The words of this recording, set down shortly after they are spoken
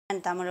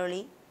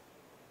தமிழொலி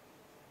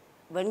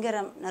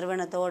வெண்கரம்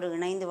நிறுவனத்தோடு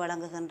இணைந்து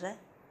வழங்குகின்ற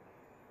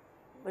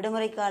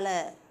விடுமுறைக்கால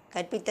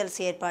கற்பித்தல்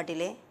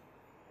செயற்பாட்டிலே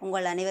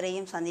உங்கள்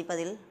அனைவரையும்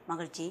சந்திப்பதில்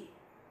மகிழ்ச்சி.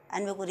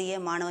 அன்புக்குரிய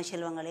மாணவ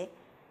செல்வங்களே,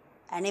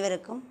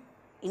 அனைவருக்கும்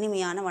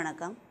இனிமையான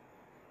வணக்கம்.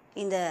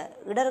 இந்த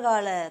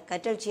இடர்கால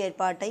கற்றல்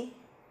செயற்பாட்டை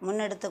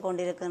முன்னெடுத்து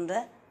கொண்டிருக்கின்ற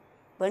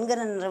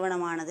வெண்கரம்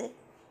நிறுவனமானது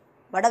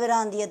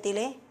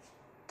வடபிராந்தியத்திலே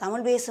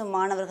தமிழ் பேசும்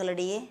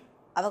மாணவர்களிடையே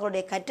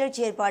அவர்களுடைய கற்றல்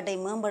செயற்பாட்டை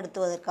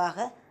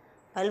மேம்படுத்துவதற்காக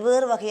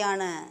பல்வேறு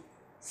வகையான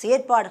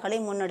செயற்பாடுகளை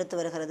முன்னெடுத்து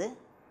வருகிறது.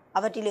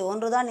 அவற்றிலே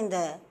ஒன்றுதான் இந்த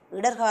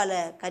இடர்கால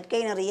கற்கை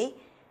நெறியை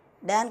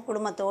டான்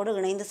குழுமத்தோடு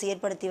இணைந்து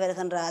செயற்படுத்தி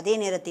வருகின்ற அதே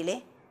நேரத்திலே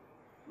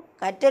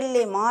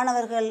கற்றலிலே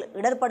மாணவர்கள்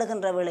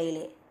இடர்படுகின்ற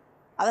வேளையிலே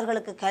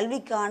அவர்களுக்கு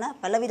கல்விக்கான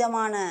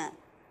பலவிதமான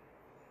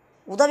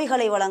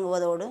உதவிகளை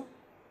வழங்குவதோடு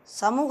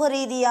சமூக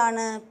ரீதியான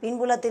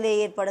பின்புலத்திலே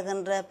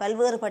ஏற்படுகின்ற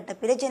பல்வேறுபட்ட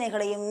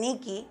பிரச்சனைகளையும்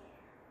நீக்கி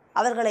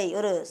அவர்களை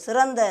ஒரு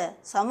சிறந்த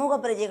சமூக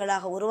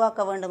பிரஜைகளாக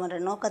உருவாக்க வேண்டும் என்ற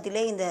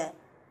நோக்கத்திலே இந்த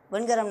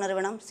வெண்கரம்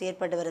நிறுவனம்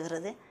செயற்பட்டு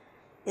வருகிறது.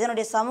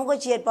 இதனுடைய சமூக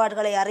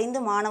செயற்பாடுகளை அறிந்து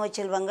மாணவ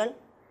செல்வங்கள்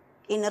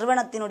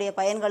இந்நிறுவனத்தினுடைய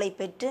பயன்களை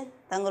பெற்று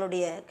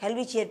தங்களுடைய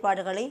கல்வி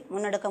செயற்பாடுகளை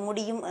முன்னெடுக்க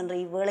முடியும் என்று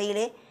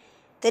இவ்வேளையிலே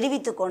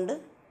தெரிவித்து கொண்டு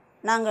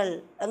நாங்கள்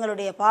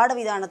எங்களுடைய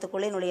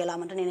பாடவிதானத்துக்குள்ளே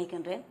நுழையலாம் என்று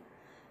நினைக்கின்றேன்.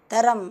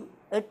 தரம்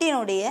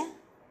 8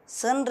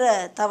 சென்ற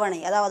தவணை,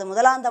 அதாவது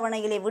முதலாம்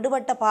தவணையிலே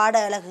விடுபட்ட பாட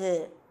அலகு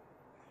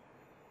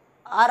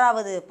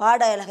 6வது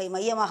பாட அலகை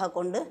மையமாக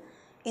கொண்டு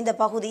இந்த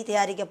பகுதி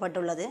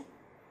தயாரிக்கப்பட்டுள்ளது.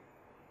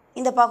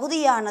 இந்த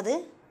பகுதியானது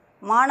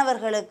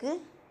மாணவர்களுக்கு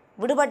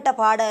விடுபட்ட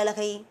பாட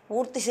அலகை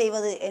பூர்த்தி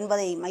செய்வது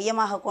என்பதை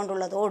மையமாக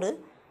கொண்டுள்ளதோடு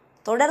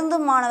தொடர்ந்து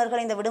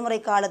மாணவர்கள் இந்த விடுமுறை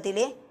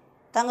காலத்திலே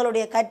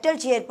தங்களுடைய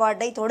கற்றல்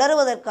செயற்பாட்டை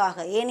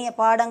தொடருவதற்காக ஏனைய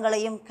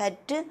பாடங்களையும்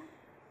கற்று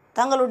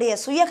தங்களுடைய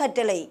சுய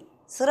கற்றலை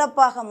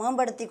சிறப்பாக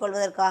மேம்படுத்தி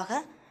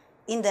கொள்வதற்காக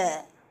இந்த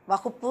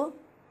வகுப்பு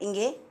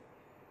இங்கே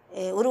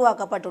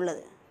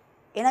உருவாக்கப்பட்டுள்ளது.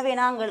 எனவே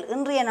நாங்கள்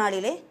இன்றைய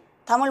நாளிலே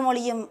தமிழ்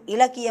மொழியும்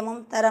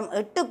இலக்கியமும் தரம்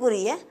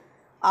 8க்குரிய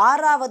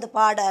 6வது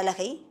பாட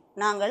அலகை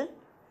நாங்கள்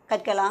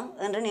கற்கலாம்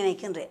என்று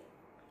நினைக்கின்றேன்.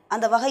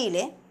 அந்த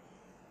வகையிலே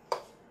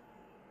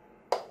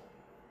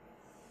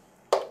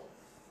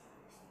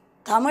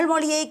தமிழ்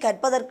மொழியை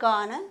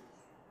கற்பதற்கான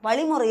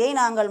வழிமுறையை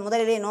நாங்கள்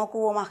முதலிலே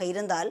நோக்குவோமாக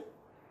இருந்தால்,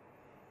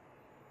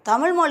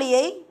 தமிழ்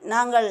மொழியை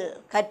நாங்கள்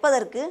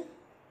கற்பதற்கு,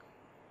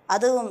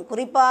 அதுவும்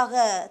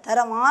குறிப்பாக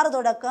தரம் 6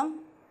 தொடக்கம்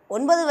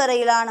 9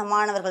 வரையிலான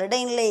மாணவர்கள்,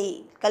 இடைநிலை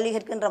கல்வி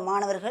கற்கின்ற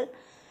மாணவர்கள்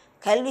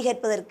கல்வி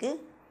கற்பதற்கு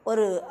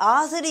ஒரு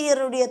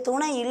ஆசிரியருடைய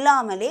துணை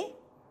இல்லாமலே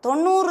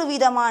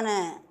 90%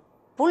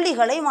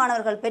 புள்ளிகளை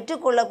மாணவர்கள்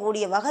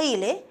பெற்றுக்கொள்ளக்கூடிய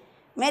வகையிலே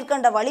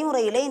மேற்கண்ட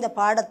வழிமுறையிலே இந்த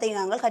பாடத்தை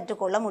நாங்கள்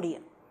கற்றுக்கொள்ள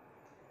முடியும்.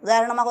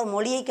 உதாரணமாக ஒரு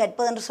மொழியை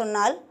கற்பதென்று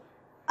சொன்னால்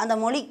அந்த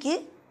மொழிக்கு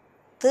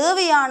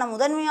தேவையான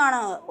முதன்மையான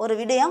ஒரு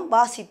விடயம்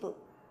வாசிப்பு.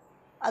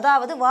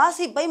 அதாவது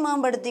வாசிப்பை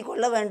மேம்படுத்தி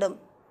கொள்ள வேண்டும்.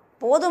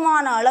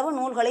 போதுமான அளவு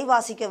நூல்களை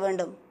வாசிக்க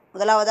வேண்டும்.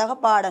 முதலாவதாக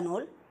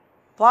பாடநூல்,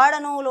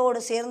 பாடநூலோடு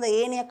சேர்ந்த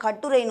ஏனைய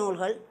கட்டுரை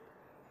நூல்கள்,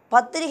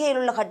 பத்திரிகையில்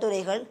உள்ள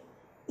கட்டுரைகள்,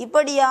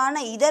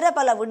 இப்படியான இதர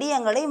பல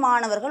விடயங்களை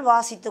மாணவர்கள்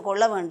வாசித்து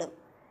கொள்ள வேண்டும்.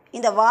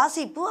 இந்த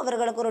வாசிப்பு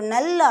அவர்களுக்கு ஒரு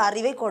நல்ல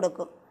அறிவை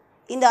கொடுக்கும்.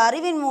 இந்த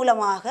அறிவின்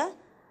மூலமாக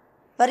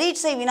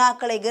பரீட்சை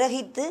வினாக்களை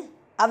கிரகித்து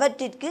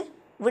அவற்றிற்கு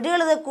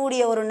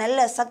விடையெழுதக்கூடிய ஒரு நல்ல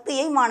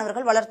சக்தியை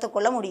மாணவர்கள் வளர்த்து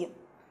கொள்ள முடியும்.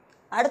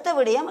 அடுத்த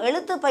விடயம்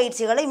எழுத்து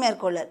பயிற்சிகளை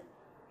மேற்கொள்ளல்.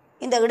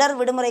 இந்த இடர்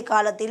விடுமுறை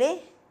காலத்திலே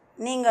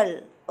நீங்கள்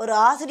ஒரு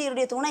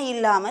ஆசிரியருடைய துணை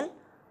இல்லாமல்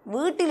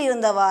வீட்டில்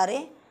இருந்தவாறே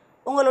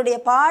உங்களுடைய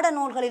பாட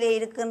நூல்களிலே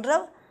இருக்கின்ற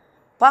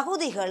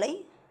பகுதிகளை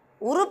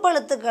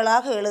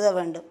உருப்பெழுத்துக்களாக எழுத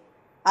வேண்டும்.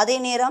 அதே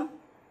நேரம்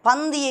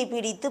பந்தியை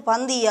பிடித்து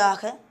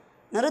பந்தியாக,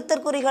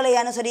 நிறுத்தல் குறிகளை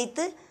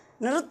அனுசரித்து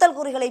நிறுத்தல்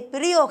குறிகளை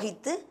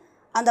பிரயோகித்து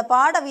அந்த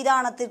பாட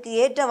விதானத்திற்கு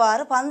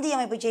ஏற்றவாறு பந்தி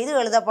அமைப்பு செய்து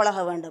எழுத பழக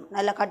வேண்டும்.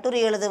 நல்ல கட்டுரை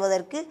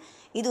எழுதுவதற்கு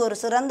இது ஒரு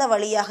சிறந்த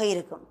வழியாக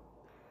இருக்கும்.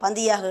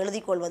 பந்தியாக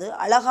எழுதிக்கொள்வது,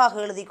 அழகாக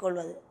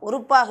எழுதிக்கொள்வது,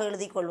 உறுப்பாக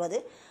எழுதிக்கொள்வது,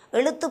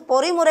 எழுத்து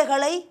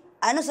பொறிமுறைகளை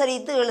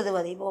அனுசரித்து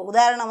எழுதுவது. இப்போது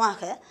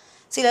உதாரணமாக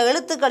சில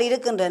எழுத்துக்கள்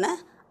இருக்கின்றன.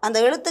 அந்த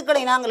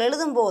எழுத்துக்களை நாங்கள்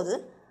எழுதும்போது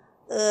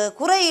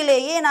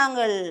குறையிலேயே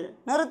நாங்கள்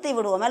நிறுத்தி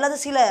விடுவோம். அல்லது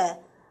சில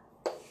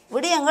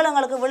விடயங்கள்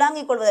எங்களுக்கு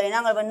விளங்கிக் கொள்வதில்லை.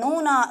 நாங்கள்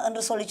நூனா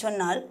என்று சொல்லி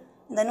சொன்னால்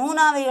இந்த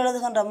நூனாவை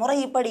எழுதுகின்ற முறை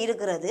இப்படி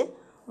இருக்கிறது,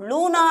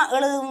 லூனா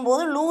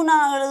எழுதும்போது லூனா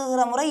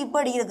எழுதுகிற முறை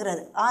இப்படி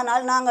இருக்கிறது.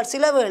 ஆனால் நாங்கள்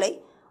சில வேளை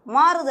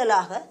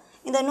மாறுதலாக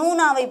இந்த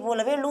நூனாவை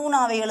போலவே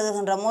லூனாவை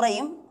எழுதுகின்ற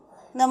முறையும்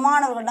இந்த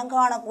மாணவர்களிடம்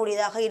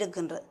காணக்கூடியதாக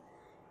இருக்கின்றது.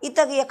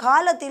 இத்தகைய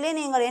காலத்திலே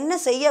நீங்கள் என்ன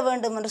செய்ய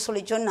வேண்டும் என்று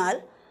சொல்லி சொன்னால்,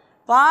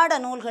 பாட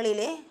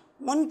நூல்களிலே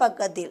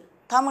முன்பக்கத்தில்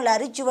தமிழ்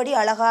அரிச்சுவடி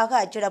அழகாக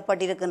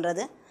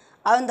அச்சிடப்பட்டிருக்கின்றது.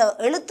 அந்த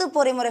எழுத்து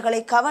பொறிமுறைகளை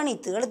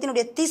கவனித்து,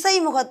 எழுத்தினுடைய திசை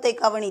முகத்தை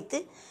கவனித்து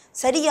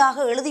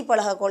சரியாக எழுதி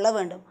பழக கொள்ள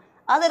வேண்டும்.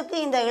 அதற்கு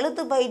இந்த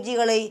எழுத்து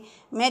பயிற்சிகளை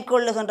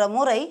மேற்கொள்ளுகின்ற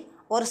முறை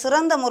ஒரு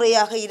சிறந்த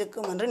முறையாக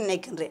இருக்கும் என்று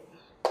நினைக்கின்றேன்.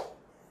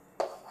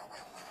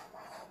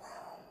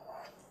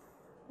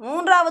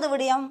 3வது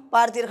விடயம்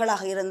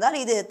பார்த்தீர்களாக இருந்தால்,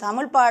 இது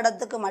தமிழ்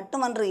பாடத்துக்கு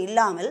மட்டுமன்று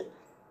இல்லாமல்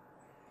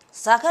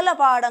சகல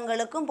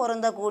பாடங்களுக்கும்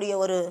பொருந்தக்கூடிய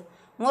ஒரு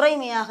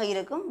முறைமையாக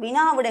இருக்கும்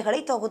வினா விடைகளை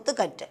தொகுத்து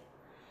கற்ற.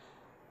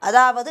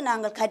 அதாவது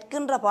நாங்கள்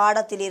கற்கின்ற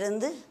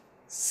பாடத்திலிருந்து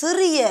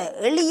சிறிய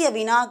எளிய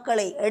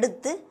வினாக்களை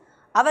எடுத்து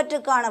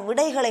அவற்றுக்கான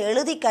விடைகளை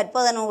எழுதி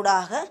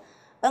கற்பதனூடாக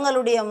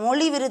எங்களுடைய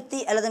மொழி விருத்தி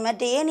அல்லது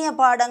மற்ற ஏனைய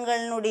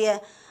பாடங்களினுடைய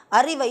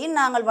அறிவையும்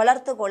நாங்கள்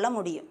வளர்த்து கொள்ள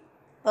முடியும்.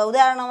 இப்போ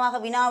உதாரணமாக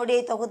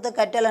வினாவிடையை தொகுத்து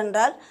கற்றல்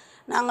என்றால்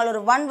நாங்கள்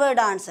ஒரு ஒன்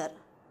வேர்ட் ஆன்சர்,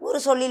 ஒரு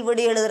சொல்லில்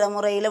விடை எழுதுகிற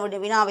முறையில்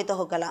வினாவை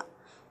தொகுக்கலாம்,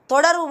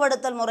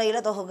 தொடர்புபடுத்தல்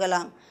முறையில்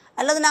தொகுக்கலாம்,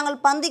 அல்லது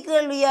நாங்கள் பந்தி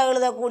கேள்வியாக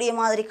எழுதக்கூடிய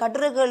மாதிரி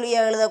கட்டுரை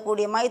கேள்வியாக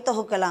எழுதக்கூடிய மாதிரி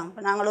தொகுக்கலாம்.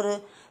 இப்போ நாங்கள் ஒரு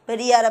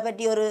பெரியாரை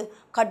பற்றி ஒரு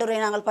கட்டுரை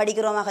நாங்கள்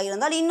படிக்கிறோமாக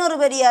இருந்தால் இன்னொரு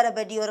பெரியாரை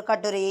பற்றி ஒரு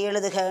கட்டுரையை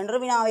எழுதுக என்று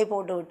வினாவை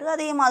போட்டுவிட்டு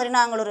அதே மாதிரி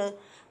நாங்கள் ஒரு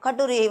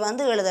கட்டுரையை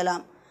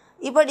எழுதலாம்.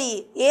 இப்படி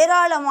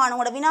ஏராளமான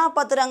உங்களோட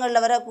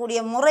வினாப்பத்திரங்களில் வரக்கூடிய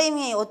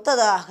முறைமையை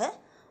ஒத்ததாக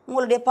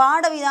உங்களுடைய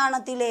பாட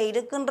விதானத்திலே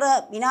இருக்கின்ற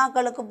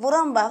வினாக்களுக்கு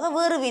புறம்பாக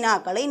வேறு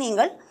வினாக்களை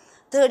நீங்கள்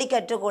தேடி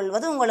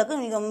கற்றுக்கொள்வது உங்களுக்கு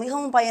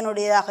மிகவும்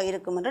பயனுடையதாக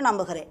இருக்கும் என்று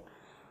நம்புகிறேன்.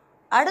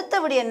 அடுத்த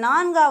விடயம்,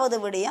 4வது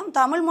விடயம்,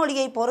 தமிழ்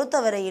மொழியை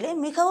பொறுத்தவரையிலே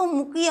மிகவும்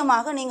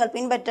முக்கியமாக நீங்கள்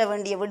பின்பற்ற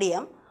வேண்டிய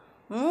விடயம்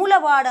மூல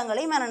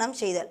பாடங்களை மனனம்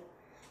செய்தல்.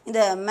 இந்த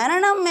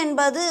மனனம்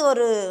என்பது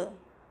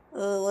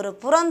ஒரு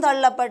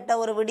புறந்தள்ளப்பட்ட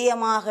ஒரு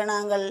விடயமாக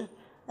நாங்கள்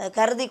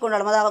கருதி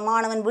கொண்டாலும், அதாவது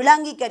மாணவன்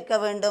விளங்கி கற்க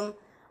வேண்டும்,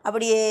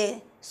 அப்படியே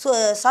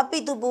சப்பி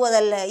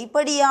துப்புவதல்ல,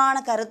 இப்படியான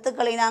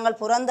கருத்துக்களை நாங்கள்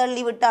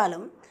புறந்தள்ளி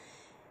விட்டாலும்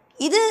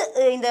இது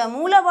இந்த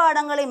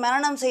மூலபாடங்களை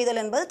மனனம்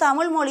செய்தல் என்பது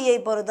தமிழ் மொழியை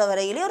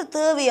பொறுத்தவரையிலே ஒரு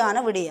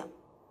தேவையான விடயம்.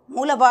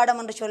 மூலபாடம்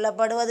என்று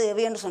சொல்லப்படுவது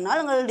எவை என்று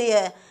சொன்னால் எங்களுடைய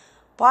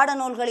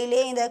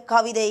பாடநூல்களிலே இந்த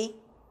கவிதை,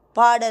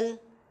 பாடல்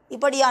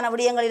இப்படியான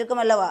விடயங்கள்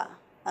இருக்கும் அல்லவா,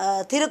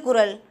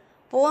 திருக்குறள்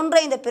போன்ற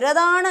இந்த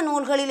பிரதான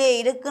நூல்களிலே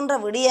இருக்கின்ற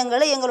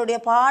விடயங்களை எங்களுடைய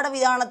பாட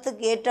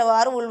விதானத்துக்கு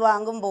ஏற்றவாறு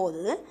உள்வாங்கும்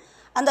போது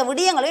அந்த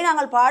விடயங்களை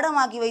நாங்கள்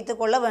பாடமாக்கி வைத்து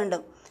கொள்ள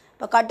வேண்டும்.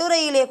 இப்போ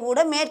கட்டுரையிலே கூட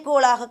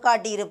மேற்கோளாக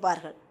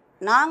காட்டியிருப்பார்கள்,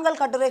 நாங்கள்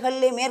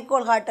கட்டுரைகளிலே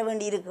மேற்கோள் காட்ட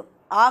வேண்டியிருக்கும்.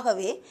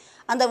 ஆகவே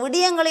அந்த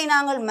விடயங்களை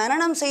நாங்கள்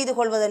மனனம் செய்து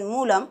கொள்வதன்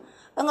மூலம்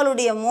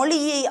எங்களுடைய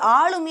மொழியை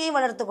ஆளுமையை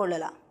வளர்த்து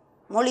கொள்ளலாம்.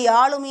 மொழி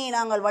ஆளுமையை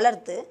நாங்கள்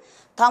வளர்த்து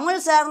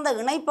தமிழ் சார்ந்த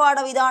இணைப்பாட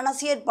விதான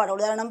செயற்பாடு,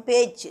 உதாரணம்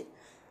பேச்சு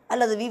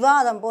அல்லது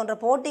விவாதம் போன்ற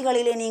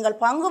போட்டிகளிலே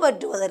நீங்கள் பங்கு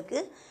பெற்றுவதற்கு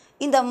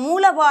இந்த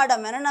மூலபாட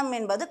மனனம்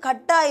என்பது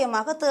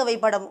கட்டாயமாக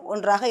தேவைப்படும்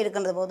ஒன்றாக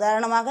இருக்கின்றது.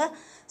 உதாரணமாக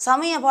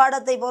சமய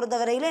பாடத்தை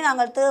பொறுத்தவரையிலே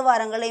நாங்கள்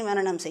தேவாரங்களை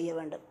மனனம் செய்ய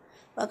வேண்டும்.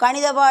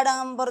 கணித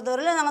பாடம்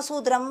பொறுத்தவரையில் நாங்கள்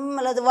சூத்திரம்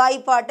அல்லது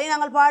வாய்ப்பாட்டை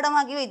நாங்கள்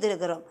பாடமாக்கி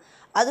வைத்திருக்கிறோம்.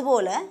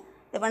 அதுபோல்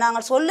இப்போ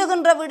நாங்கள்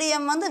சொல்லுகின்ற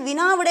விடயம்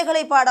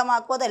வினாவிடைகளை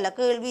பாடமாக்குவதல்ல,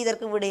 கேள்வி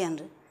இதற்கு விடை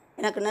என்று.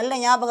 எனக்கு நல்ல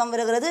ஞாபகம்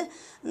வருகிறது,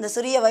 இந்த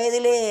சிறிய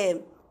வயதிலே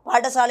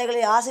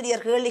பாடசாலைகளில்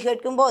ஆசிரியர் கேள்வி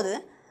கேட்கும்போது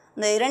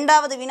இந்த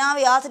 2வது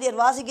வினாவை ஆசிரியர்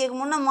வாசிக்க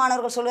முன்ன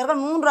மாணவர்கள்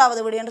சொல்வார்கள்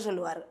 3வது விடை என்று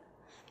சொல்லுவார்கள்.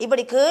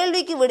 இப்படி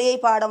கேள்விக்கு விடையை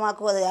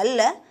பாடமாக்குவது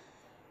அல்ல,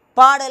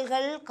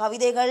 பாடல்கள்,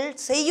 கவிதைகள்,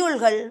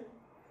 செய்யுள்கள்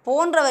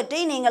போன்றவற்றை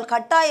நீங்கள்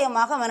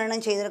கட்டாயமாக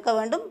மனனம் செய்திருக்க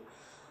வேண்டும்.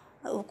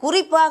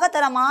 குறிப்பாக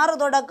தரம் 6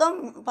 தொடக்கம்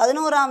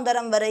 11ஆம்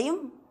தரம் வரையும்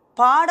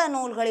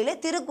பாடநூல்களிலே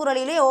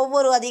திருக்குறளிலே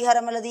ஒவ்வொரு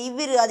அதிகாரம் அல்லது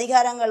இவ்விரு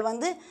அதிகாரங்கள்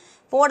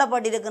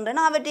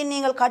போடப்பட்டிருக்கின்றன. அவற்றை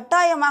நீங்கள்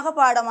கட்டாயமாக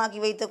பாடமாக்கி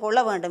வைத்து கொள்ள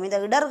வேண்டும். இந்த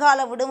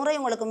இடர்கால விடுமுறை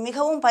உங்களுக்கு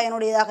மிகவும்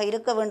பயனுடையதாக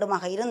இருக்க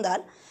வேண்டுமாக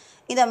இருந்தால்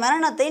இந்த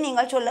மனனத்தை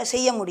நீங்கள்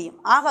செய்ய முடியும்.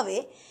 ஆகவே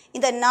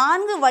இந்த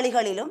 4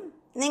 வழிகளிலும்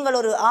நீங்கள்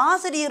ஒரு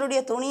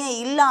ஆசிரியருடைய துணியை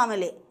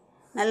இல்லாமலே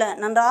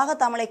நன்றாக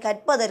தமிழை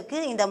கற்பதற்கு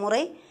இந்த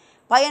முறை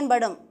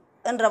பயன்படும்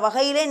என்ற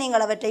வகையிலே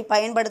நீங்கள் அவற்றை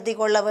பயன்படுத்தி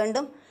கொள்ள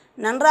வேண்டும்.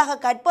 நன்றாக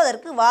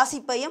கற்பதற்கு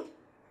வாசிப்பையும்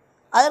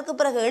அதற்கு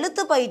பிறகு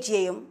எழுத்து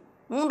பயிற்சியையும்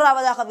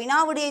 3வதாக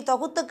வினாவிடையை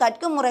தொகுத்து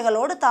கற்கும்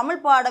முறைகளோடு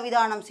தமிழ் பாட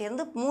விதானம்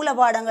சேர்ந்து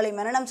மூலபாடங்களை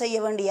மனனம் செய்ய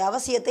வேண்டிய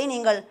அவசியத்தை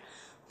நீங்கள்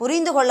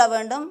புரிந்து கொள்ள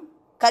வேண்டும்,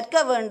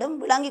 கற்க வேண்டும்,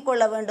 விளங்கி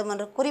கொள்ள வேண்டும்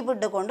என்று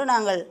குறிப்பிட்டு கொண்டு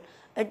நாங்கள்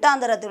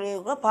 8ஆம்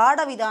தரத்தில்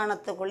பாட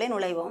விதானத்துக்குள்ளே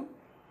நுழைவோம்.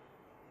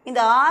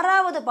 இந்த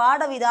 6வது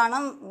பாட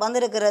விதானம்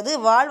வந்திருக்கிறது,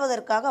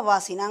 வாழ்வதற்காக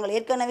வாசி. நாங்கள்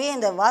ஏற்கனவே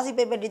இந்த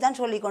வாசிப்பை பற்றி தான்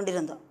சொல்லி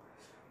கொண்டிருந்தோம்.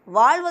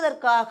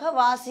 வாழ்வதற்காக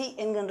வாசி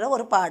என்கின்ற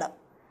ஒரு பாடம்.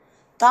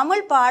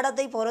 தமிழ்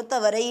பாடத்தை பொறுத்த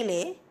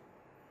வரையிலே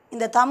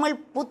இந்த தமிழ்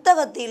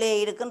புத்தகத்திலே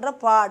இருக்கின்ற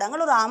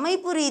பாடங்கள் ஒரு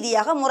அமைப்பு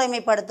ரீதியாக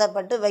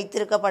முறைமைப்படுத்தப்பட்டு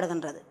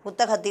வைத்திருக்கப்படுகின்றது.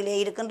 புத்தகத்திலே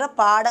இருக்கின்ற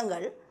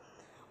பாடங்கள்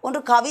ஒன்று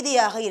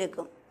கவிதையாக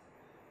இருக்கும்,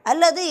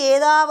 அல்லது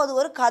ஏதாவது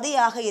ஒரு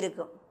கதையாக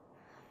இருக்கும்,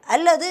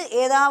 அல்லது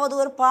ஏதாவது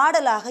ஒரு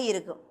பாடலாக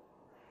இருக்கும்,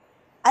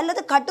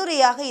 அல்லது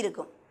கட்டுரையாக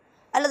இருக்கும்,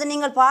 அல்லது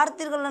நீங்கள்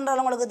பார்த்தீர்கள்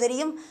என்றால் உங்களுக்கு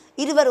தெரியும்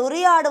இருவர்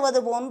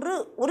உரையாடுவது போன்று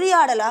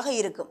உரையாடலாக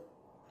இருக்கும்.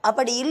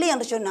 அப்படி இல்லை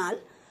என்று சொன்னால்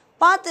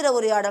பாத்திர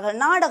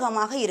உரையாடல்கள்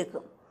நாடகமாக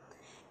இருக்கும்.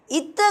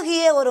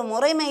 இத்தகைய ஒரு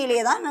முறைமையிலே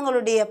தான்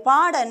எங்களுடைய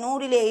பாட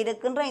நூலிலே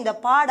இருக்கின்ற இந்த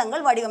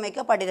பாடங்கள்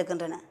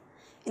வடிவமைக்கப்பட்டிருக்கின்றன.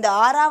 இந்த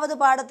 6வது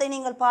பாடத்தை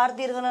நீங்கள்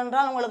பார்த்தீர்கள்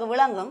என்றால் உங்களுக்கு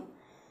விளங்கும்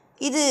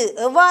இது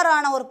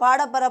எவ்வாறான ஒரு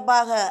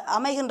பாடப்பரப்பாக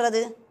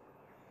அமைகின்றது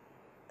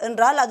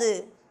என்றால் அது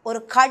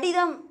ஒரு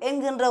கடிதம்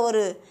என்கின்ற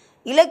ஒரு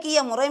இலக்கிய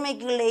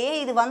முறைமைக்குள்ளேயே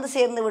இது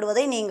சேர்ந்து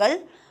விடுவதை நீங்கள்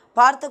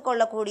பார்த்து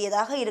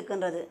கொள்ளக்கூடியதாக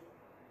இருக்கின்றது.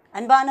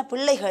 அன்பான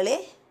பிள்ளைகளே,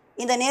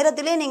 இந்த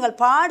நேரத்திலே நீங்கள்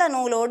பாட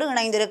நூலோடு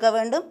இணைந்திருக்க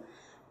வேண்டும்.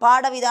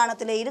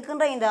 பாடவிதானத்திலே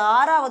இருக்கின்ற இந்த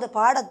 6வது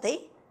பாடத்தை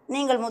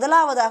நீங்கள்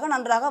முதலாவதாக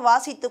நன்றாக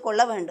வாசித்து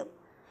கொள்ள வேண்டும்.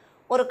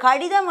 ஒரு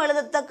கடிதம்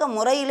எழுதத்தக்க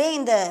முறையிலே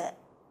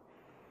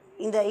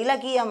இந்த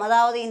இலக்கியம்,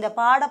 அதாவது இந்த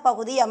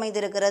பாடப்பகுதி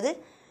அமைந்திருக்கிறது.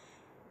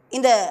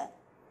 இந்த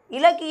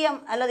இலக்கியம்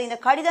அல்லது இந்த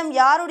கடிதம்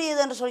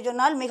யாருடையது என்று சொல்லி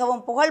சொன்னால்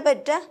மிகவும்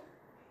புகழ்பெற்ற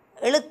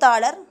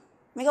எழுத்தாளர்,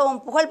 மிகவும்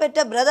புகழ்பெற்ற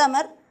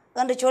பிரதமர்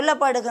என்று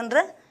சொல்லப்படுகின்ற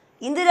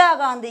இந்திரா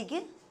காந்திக்கு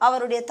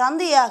அவருடைய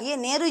தந்தையாகிய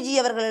நேருஜி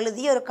அவர்கள்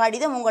எழுதிய ஒரு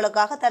கடிதம்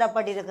உங்களுக்காக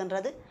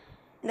தரப்பட்டிருக்கின்றது.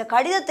 இந்த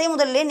கடிதத்தை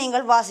முதலிலே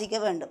நீங்கள் வாசிக்க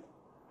வேண்டும்.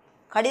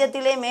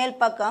 கடிதத்திலே மேல்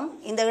பக்கம்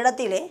இந்த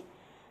இடத்திலே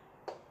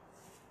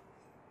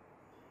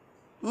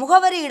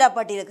முகவரி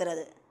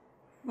இடப்பட்டிருக்கிறது.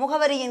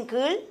 முகவரியின்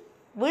கீழ்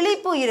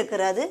விழிப்பு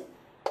இருக்கிறது.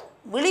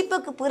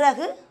 விழிப்புக்கு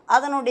பிறகு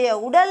அதனுடைய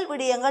உடல்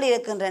விடயங்கள்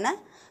இருக்கின்றன.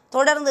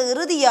 தொடர்ந்து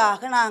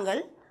இறுதியாக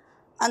நாங்கள்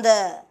அந்த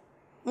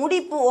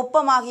முடிப்பு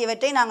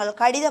ஒப்பமாகியவற்றை நாங்கள்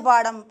கடித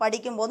பாடம்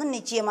படிக்கும்போது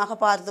நிச்சயமாக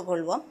பார்த்து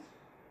கொள்வோம்.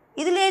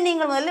 இதிலே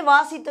நீங்கள் முதலில்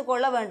வாசித்து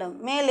கொள்ள வேண்டும்.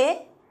 மேலே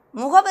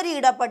முகவரி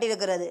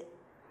இடப்பட்டிருக்கிறது.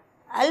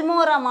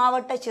 அல்மோரா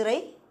மாவட்ட சிறை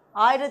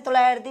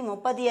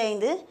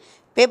 1935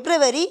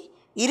 பிப்ரவரி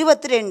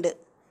 22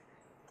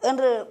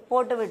 என்று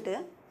போட்டுவிட்டு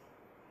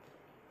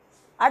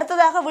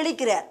அடுத்ததாக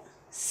விழிக்கிறார்.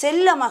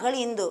 செல்ல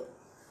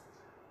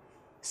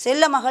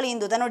மகள்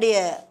இந்து தன்னுடைய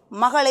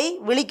மகளை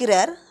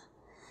விழிக்கிறார்.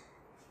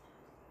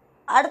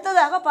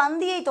 அடுத்ததாக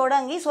பந்தியை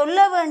தொடங்கி சொல்ல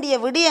வேண்டிய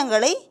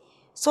விடயங்களை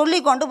சொல்லி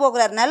கொண்டு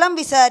போகிறார். நலம்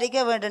விசாரிக்க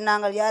வேண்டும்.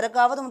 நாங்கள்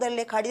யாருக்காவது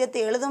முதலில்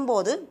கடிதத்தை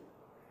எழுதும்போது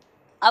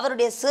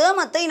அவருடைய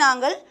சேமத்தை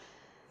நாங்கள்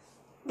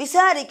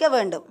விசாரிக்க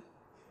வேண்டும்.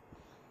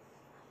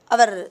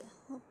 அவர்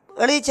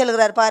எழுதி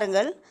செல்கிறார்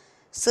பாருங்கள்.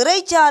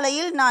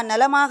 சிறைச்சாலையில் நான்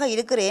நலமாக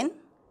இருக்கிறேன்.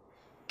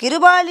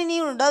 கிருபாலினி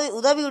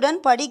உதவியுடன்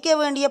படிக்க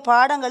வேண்டிய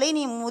பாடங்களை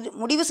நீ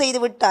முடிவு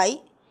செய்துவிட்டாய்.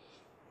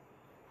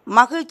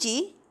 மகிழ்ச்சி.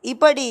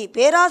 இப்படி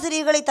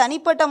பேராசிரியர்களை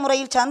தனிப்பட்ட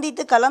முறையில்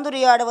சந்தித்து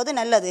கலந்துரையாடுவது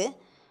நல்லது.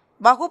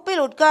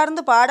 வகுப்பில்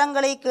உட்கார்ந்து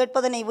பாடங்களை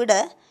கேட்பதனை விட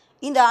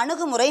இந்த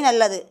அணுகுமுறை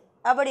நல்லது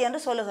அப்படி என்று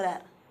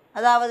சொல்லுகிறார்.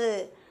 அதாவது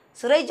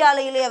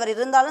சிறைச்சாலையிலே அவர்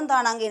இருந்தாலும்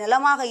தான் அங்கே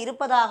நலமாக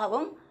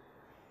இருப்பதாகவும்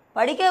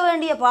படிக்க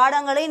வேண்டிய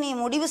பாடங்களை நீ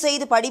முடிவு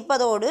செய்து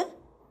படிப்பதோடு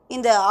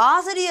இந்த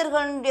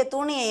ஆசிரியர்களுடைய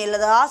துணியை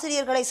அல்லது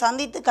ஆசிரியர்களை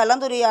சந்தித்து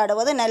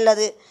கலந்துரையாடுவது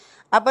நல்லது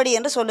அப்படி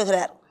என்று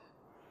சொல்லுகிறார்.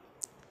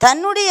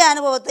 தன்னுடைய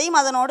அனுபவத்தையும்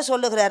அதனோடு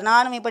சொல்லுகிறார்.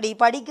 நானும் இப்படி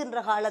படிக்கின்ற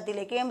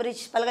காலத்திலே,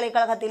 கேம்பிரிட்ஜ்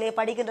பல்கலைக்கழகத்திலே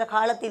படிக்கின்ற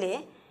காலத்திலே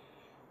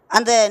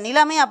அந்த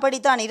நிலைமை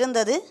அப்படித்தான்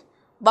இருந்தது.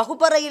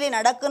 வகுப்பறையிலே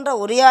நடக்கின்ற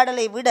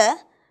உரையாடலை விட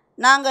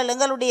நாங்கள்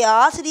எங்களுடைய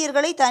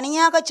ஆசிரியர்களை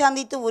தனியாக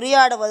சந்தித்து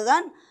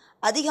உரையாடுவதுதான்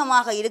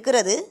அதிகமாக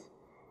இருக்கிறது.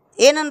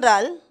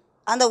 ஏனென்றால்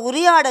அந்த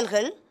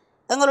உரையாடல்கள்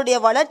எங்களுடைய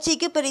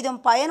வளர்ச்சிக்கு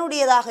பெரிதும்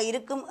பயனுடையதாக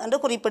இருக்கும் என்று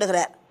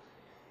குறிப்பிடுகிறார்.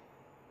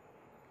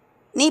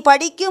 நீ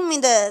படிக்கும்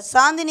இந்த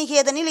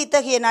சாந்திநிகேதனில்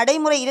இத்தகைய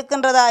நடைமுறை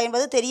இருக்கின்றதா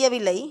என்பது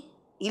தெரியவில்லை.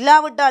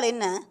 இல்லாவிட்டால்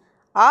என்ன,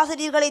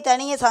 ஆசிரியர்களை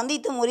தனியே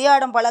சந்தித்து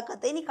உரையாடும்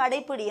பழக்கத்தை நீ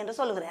கடைப்பிடி என்று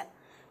சொல்கிறார்.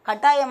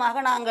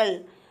 கட்டாயமாக நாங்கள்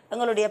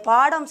எங்களுடைய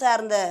பாடம்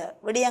சார்ந்த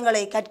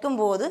விடயங்களை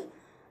கற்கும்போது,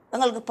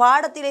 எங்களுக்கு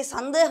பாடத்திலே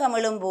சந்தேகம்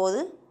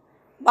எழும்போது,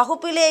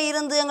 வகுப்பிலே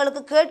இருந்து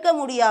எங்களுக்கு கேட்க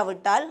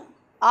முடியாவிட்டால்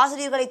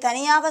ஆசிரியர்களை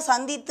தனியாக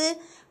சந்தித்து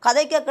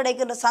கதைக்க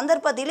கிடைக்கின்ற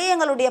சந்தர்ப்பத்திலே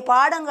எங்களுடைய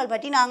பாடங்கள்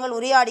பற்றி நாங்கள்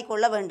உரையாடி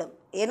கொள்ள வேண்டும்.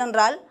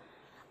 ஏனென்றால்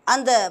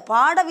அந்த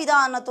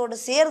பாடவிதானத்தோடு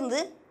சேர்ந்து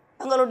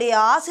எங்களுடைய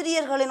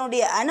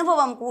ஆசிரியர்களினுடைய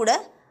அனுபவம் கூட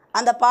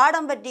அந்த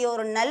பாடம் பற்றிய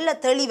ஒரு நல்ல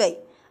தெளிவை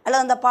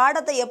அல்லது அந்த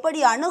பாடத்தை எப்படி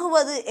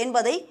அணுகுவது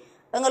என்பதை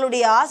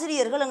எங்களுடைய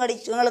ஆசிரியர்கள்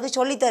எங்களுக்கு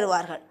சொல்லித்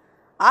தருவார்கள்.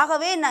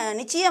 ஆகவே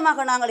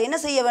நிச்சயமாக நாங்கள் என்ன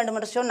செய்ய வேண்டும்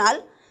என்று சொன்னால்,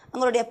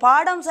 எங்களுடைய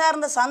பாடம்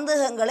சார்ந்த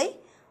சந்தேகங்களை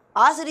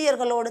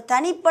ஆசிரியர்களோடு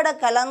தனிப்பட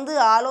கலந்து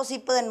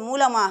ஆலோசிப்பதன்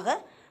மூலமாக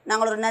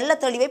நாங்கள் ஒரு நல்ல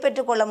தெளிவை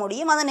பெற்றுக்கொள்ள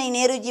முடியும். அதனை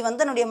நேருஜி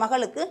தன்னுடைய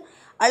மகளுக்கு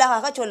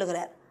அழகாக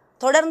சொல்லுகிறார்.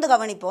 தொடர்ந்து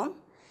கவனிப்போம்.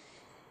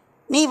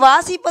 நீ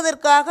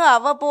வாசிப்பதற்காக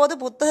அவ்வப்போது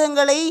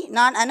புத்தகங்களை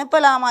நான்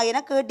அனுப்பலாமா என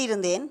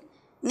கேட்டிருந்தேன்.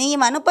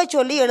 நீயும் அனுப்பச்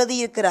சொல்லி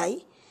எழுதியிருக்கிறாய்.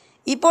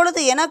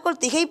 இப்பொழுது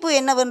எனக்குள் திகைப்பு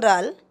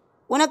என்னவென்றால்,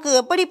 உனக்கு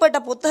எப்படிப்பட்ட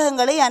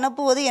புத்தகங்களை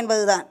அனுப்புவது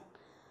என்பதுதான்.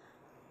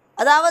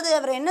 அதாவது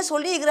அவர் என்ன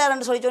சொல்லியிருக்கிறார்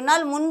என்று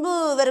சொன்னால், முன்பு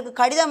இவருக்கு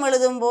கடிதம்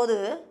எழுதும்போது,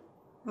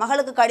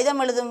 மகளுக்கு கடிதம்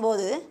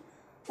எழுதும்போது,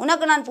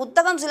 உனக்கு நான்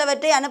புத்தகம்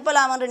சிலவற்றை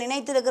அனுப்பலாம் என்று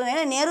நினைத்திருக்கிறேன்.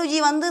 நேருஜி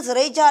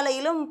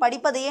சிறைச்சாலையிலும்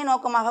படிப்பதையே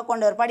நோக்கமாக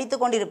கொண்டவர், படித்து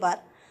கொண்டிருப்பார்.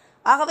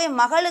 ஆகவே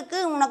மகளுக்கு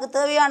உனக்கு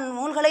தேவையான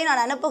நூல்களை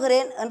நான்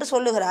அனுப்புகிறேன் என்று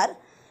சொல்லுகிறார்.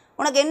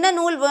 உனக்கு என்ன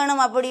நூல்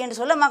வேணும் அப்படி என்று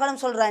சொல்ல மகளும்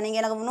சொல்கிறார்,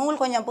 நீங்கள் எனக்கு நூல்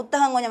கொஞ்சம்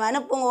புத்தகம் கொஞ்சம்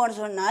அனுப்புங்கன்னு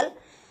சொன்னால்,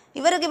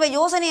 இவருக்கு இப்போ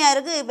யோசனையாக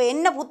இருக்குது, இப்போ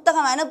என்ன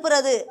புத்தகம்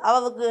அனுப்புறது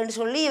அவளுக்கு என்று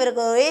சொல்லி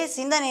இவருக்கு ஒரே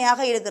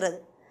சிந்தனையாக இருக்கிறது.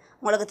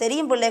 உங்களுக்கு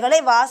தெரியும் பிள்ளைகளை,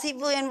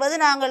 வாசிப்பு என்பது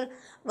நாங்கள்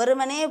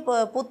வெறுமனே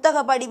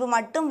புத்தக படிப்பு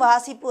மட்டும்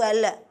வாசிப்பு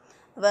அல்ல.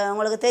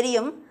 உங்களுக்கு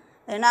தெரியும்,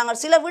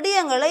 நாங்கள் சில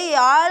விடயங்களை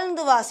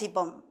ஆழ்ந்து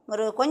வாசிப்போம்.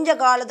 ஒரு கொஞ்ச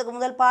காலத்துக்கு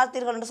முதல்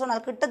பார்த்தீர்கள் என்று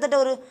சொன்னால், கிட்டத்தட்ட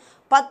ஒரு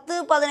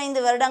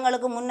 10-15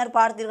 வருடங்களுக்கு முன்னர்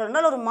பார்த்தீர்கள்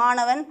என்றால், ஒரு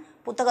மாணவன்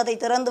புத்தகத்தை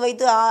திறந்து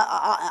வைத்து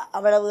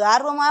அவ்வளவு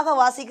ஆர்வமாக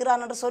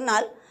வாசிக்கிறான் என்று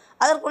சொன்னால்,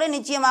 அதற்குள்ளே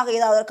நிச்சயமாக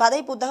ஏதாவது ஒரு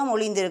கதை புத்தகம்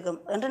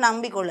ஒளிந்திருக்கும் என்று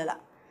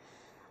நம்பிக்கொள்ளலாம்.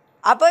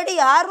 அப்படி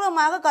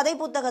ஆர்வமாக கதை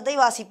புத்தகத்தை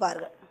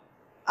வாசிப்பார்கள்.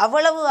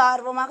 அவ்வளவு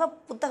ஆர்வமாக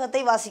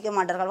புத்தகத்தை வாசிக்க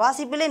மாட்டார்கள்.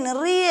 வாசிப்பிலே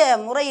நிறைய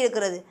முறை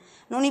இருக்கிறது.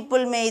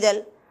 நுனிப்புல்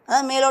மேய்தல்,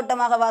 அதாவது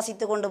மேலோட்டமாக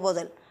வாசித்து கொண்டு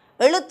போதல்,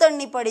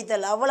 எழுத்தண்ணி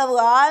படித்தல், அவ்வளவு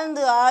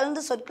ஆழ்ந்து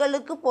ஆழ்ந்து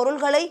சொற்களுக்கு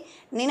பொருள்களை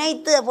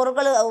நினைத்து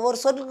ஒரு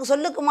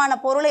சொல்லுக்குமான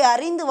பொருளை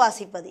அறிந்து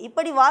வாசிப்பது.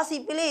 இப்படி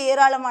வாசிப்பிலே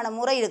ஏராளமான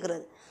முறை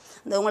இருக்கிறது.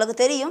 இந்த உங்களுக்கு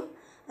தெரியும்,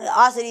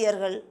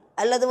 ஆசிரியர்கள்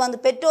அல்லது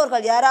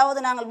பெற்றோர்கள் யாராவது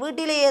நாங்கள்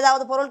வீட்டிலே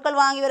ஏதாவது பொருட்கள்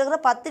வாங்கி வருகிற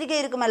பத்திரிகை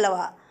இருக்கும்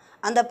அல்லவா,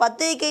 அந்த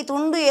பத்திரிகை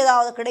துண்டு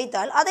ஏதாவது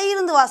கிடைத்தால் அதை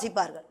இருந்து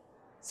வாசிப்பார்கள்.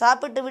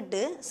 சாப்பிட்டு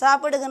விட்டு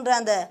சாப்பிடுகின்ற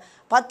அந்த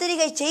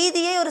பத்திரிகை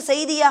செய்தியை ஒரு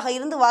செய்தியாக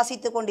இருந்து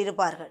வாசித்து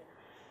கொண்டிருப்பார்கள்.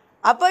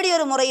 அப்படி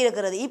ஒரு முறை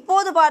இருக்கிறது.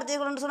 இப்போது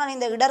பார்த்தீர்கள் என்று சொன்னால்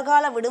இந்த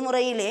இடர்கால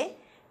விடுமுறையிலே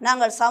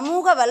நாங்கள்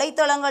சமூக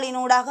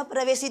வலைத்தளங்களினூடாக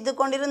பிரவேசித்து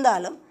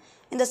கொண்டிருந்தாலும்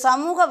இந்த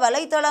சமூக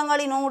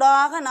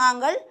வலைத்தளங்களினூடாக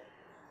நாங்கள்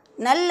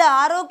நல்ல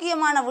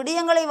ஆரோக்கியமான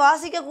விடயங்களை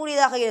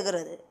வாசிக்கக்கூடியதாக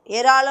இருக்கிறது.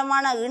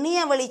 ஏராளமான இணைய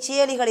வழி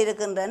செயலிகள்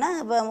இருக்கின்றன.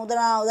 இப்போ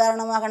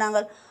உதாரணமாக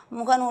நாங்கள்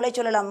முகநூலை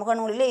சொல்லலாம்.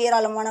 முகநூலிலே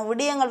ஏராளமான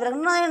விடயங்கள்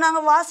வருகின்றன,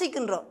 நாங்கள்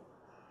வாசிக்கின்றோம்.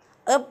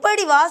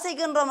 எப்படி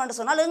வாசிக்கின்றோம் என்று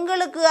சொன்னால்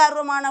எங்களுக்கு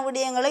ஆர்வமான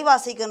விடயங்களை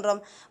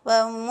வாசிக்கின்றோம்.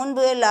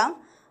 முன்பு எல்லாம்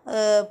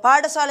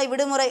பாடசாலை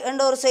விடுமுறை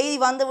என்ற ஒரு செய்தி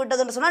வந்து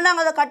விட்டது என்று சொன்னால்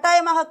நாங்கள் அதை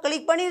கட்டாயமாக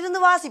கிளிக் பண்ணி இருந்து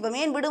வாசிப்போம்.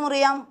 ஏன்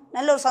விடுமுறையாம்,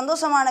 நல்ல ஒரு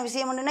சந்தோஷமான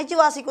விஷயம் நினைச்சு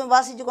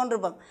வாசித்து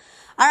கொண்டிருப்போம்.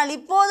 ஆனால்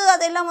இப்போது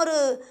அதெல்லாம் ஒரு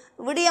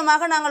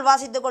விடயமாக நாங்கள்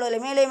வாசித்துக்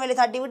கொள்ளவில்லை. மேலே மேலே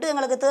தட்டிவிட்டு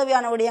எங்களுக்கு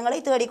தேவையான விடயங்களை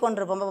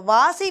தேடிக்கொண்டிருப்போம்.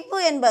 வாசிப்பு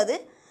என்பது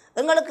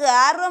எங்களுக்கு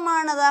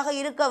ஆர்வமானதாக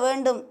இருக்க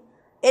வேண்டும்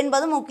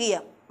என்பது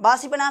முக்கியம்.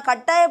 வாசிப்பை நான்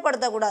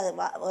கட்டாயப்படுத்தக்கூடாது.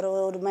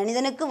 ஒரு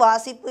மனிதனுக்கு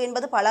வாசிப்பு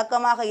என்பது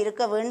பழக்கமாக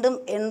இருக்க வேண்டும்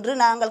என்று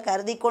நாங்கள்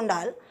கருதி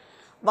கொண்டால்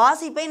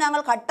வாசிப்பை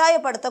நாங்கள்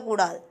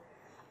கட்டாயப்படுத்தக்கூடாது.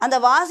 அந்த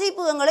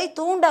வாசிப்பு எங்களை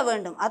தூண்ட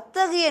வேண்டும்.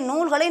 அத்தகைய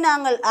நூல்களை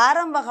நாங்கள்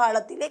ஆரம்ப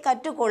காலத்திலே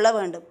கற்றுக்கொள்ள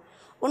வேண்டும்.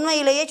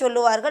 உண்மையிலேயே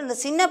சொல்லுவார்கள், இந்த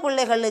சின்ன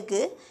பிள்ளைகளுக்கு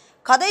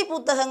கதை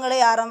புத்தகங்களை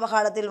ஆரம்ப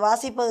காலத்தில்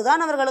வாசிப்பது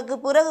தான் அவர்களுக்கு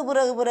பிறகு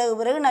பிறகு பிறகு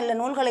பிறகு நல்ல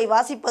நூல்களை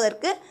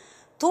வாசிப்பதற்கு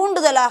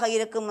தூண்டுதலாக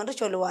இருக்கும் என்று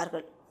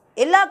சொல்லுவார்கள்.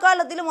 எல்லா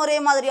காலத்திலும் ஒரே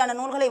மாதிரியான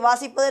நூல்களை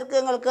வாசிப்பதற்கு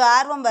எங்களுக்கு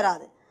ஆர்வம்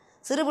வராது.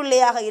 சிறு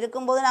பிள்ளையாக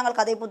இருக்கும்போது நாங்கள்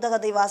கதை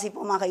புத்தகத்தை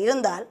வாசிப்போமாக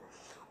இருந்தால்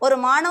ஒரு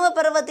மாணவ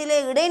பருவத்திலே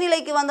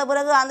இடைநிலைக்கு வந்த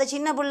பிறகு அந்த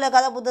சின்ன பிள்ளை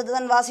கதை புத்தகத்தை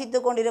தான் வாசித்து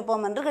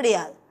கொண்டிருப்போம் என்று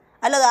கிடையாது.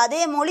 அல்லது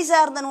அதே மொழி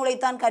சார்ந்த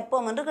நூலைத்தான்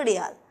கற்போம் என்று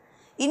கிடையாது.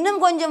 இன்னும்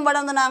கொஞ்சம்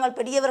வளர்ந்து நாங்கள்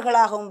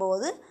பெரியவர்களாகும்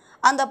போது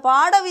அந்த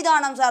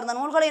பாடவிதானம் சார்ந்த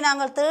நூல்களை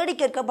நாங்கள் தேடி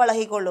கேட்க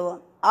பழகி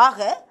கொள்ளுவோம். ஆக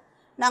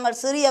நாங்கள்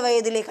சிறிய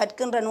வயதிலே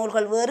கற்கின்ற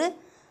நூல்கள் வேறு,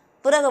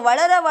 பிறகு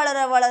வளர வளர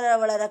வளர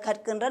வளர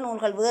கற்கின்ற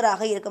நூல்கள்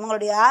வேறாக இருக்கும்.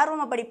 எங்களுடைய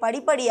ஆர்வம் அப்படி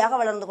படிப்படியாக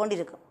வளர்ந்து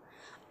கொண்டிருக்கும்.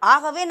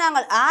 ஆகவே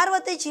நாங்கள்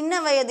ஆர்வத்தை சின்ன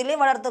வயதிலே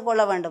வளர்த்து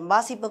கொள்ள வேண்டும்.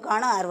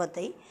 வாசிப்புக்கான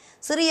ஆர்வத்தை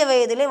சிறிய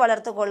வயதிலே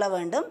வளர்த்து கொள்ள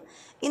வேண்டும்.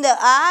 இந்த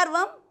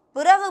ஆர்வம்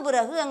பிறகு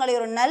பிறகு எங்களை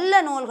ஒரு நல்ல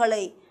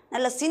நூல்களை,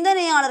 நல்ல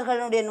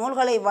சிந்தனையாளர்களுடைய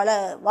நூல்களை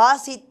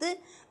வாசித்து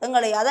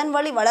எங்களை அதன்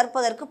வழி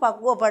வளர்ப்பதற்கு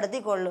பக்குவப்படுத்தி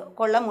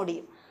கொள்ள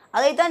முடியும்.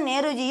 அதைத்தான்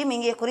நேருஜியும்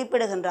இங்கே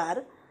குறிப்பிடுகின்றார்.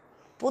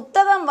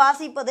 புத்தகம்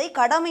வாசிப்பதை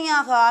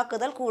கடமையாக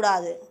ஆக்குதல்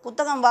கூடாது.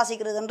 புத்தகம்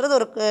வாசிக்கிறதுன்றது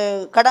ஒரு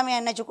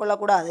கடமையாக நினைச்சு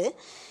கொள்ளக்கூடாது,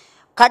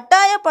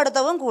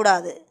 கட்டாயப்படுத்தவும்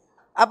கூடாது.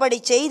 அப்படி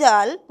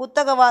செய்தால்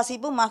புத்தக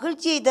வாசிப்பு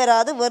மகிழ்ச்சியை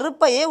தராது,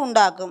 வெறுப்பையே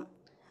உண்டாக்கும்.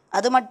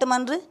 அது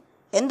மட்டுமன்று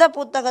எந்த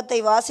புத்தகத்தை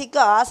வாசிக்க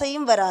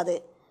ஆசையும் வராது.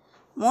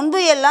 முன்பு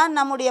எல்லாம்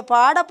நம்முடைய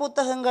பாட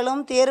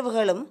புத்தகங்களும்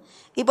தேர்வுகளும்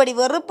இப்படி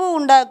வெறுப்பு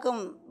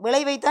உண்டாக்கும்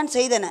விளைவைத்தான்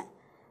செய்தன.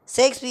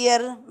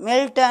 ஷேக்ஸ்பியர்,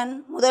 மில்டன்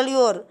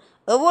முதலியோர்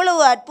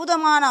எவ்வளவு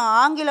அற்புதமான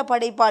ஆங்கில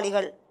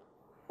படைப்பாளிகள்.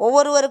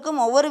 ஒவ்வொருவருக்கும்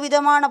ஒவ்வொரு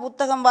விதமான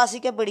புத்தகம்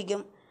வாசிக்க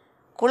பிடிக்கும்.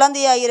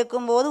 குழந்தையாக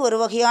இருக்கும்போது ஒரு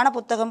வகையான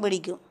புத்தகம்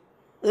பிடிக்கும்,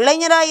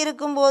 இளைஞராக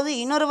இருக்கும்போது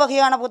இன்னொரு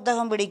வகையான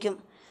புத்தகம் பிடிக்கும்,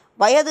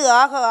 வயது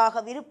ஆக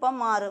ஆக விருப்பம்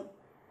மாறும்.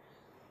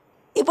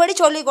 இப்படி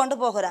சொல்லி கொண்டு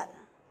போகிறார்.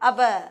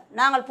 அப்போ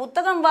நாங்கள்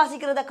புத்தகம்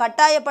வாசிக்கிறத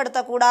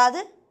கட்டாயப்படுத்தக்கூடாது.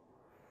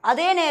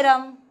 அதே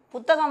நேரம்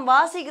புத்தகம்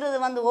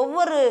வாசிக்கிறது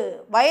ஒவ்வொரு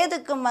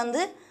வயதுக்கும்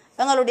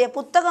எங்களுடைய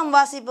புத்தகம்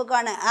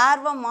வாசிப்புக்கான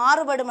ஆர்வம்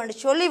மாறுபடும் என்று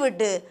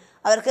சொல்லிவிட்டு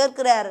அவர்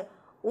கேட்கிறார்,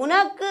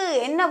 உனக்கு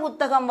என்ன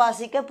புத்தகம்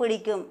வாசிக்க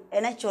பிடிக்கும்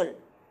என சொல்.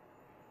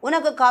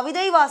 உனக்கு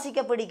கவிதை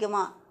வாசிக்க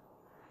பிடிக்குமா,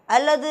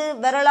 அல்லது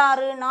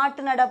வரலாறு,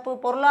 நாட்டு நடப்பு,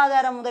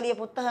 பொருளாதாரம் முதலிய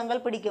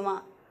புத்தகங்கள் பிடிக்குமா?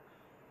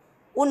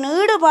 உன்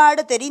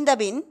ஈடுபாடு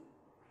தெரிந்தபின்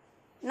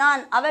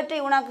நான் அவற்றை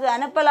உனக்கு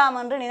அனுப்பலாம்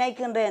என்று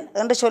நினைக்கின்றேன்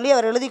என்று சொல்லி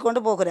அவர் எழுதி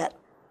கொண்டு போகிறார்.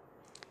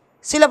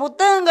 சில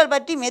புத்தகங்கள்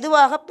பற்றி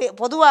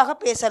பொதுவாக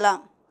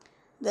பேசலாம்.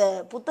 இந்த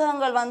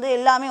புத்தகங்கள்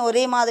எல்லாமே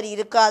ஒரே மாதிரி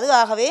இருக்காது.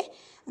 ஆகவே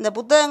இந்த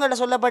புத்தகங்களில்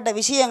சொல்லப்பட்ட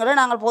விஷயங்களை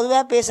நாங்கள்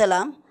பொதுவாக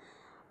பேசலாம்.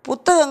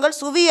 புத்தகங்கள்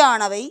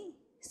சுவியானவை,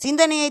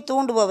 சிந்தனையை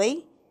தூண்டுபவை.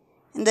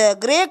 இந்த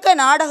கிரேக்க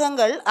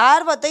நாடகங்கள்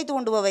ஆர்வத்தை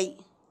தூண்டுபவை.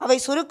 அவை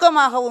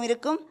சுருக்கமாகவும்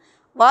இருக்கும்,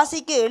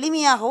 வாசிக்க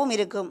எளிமையாகவும்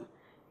இருக்கும்.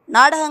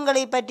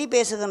 நாடகங்களை பற்றி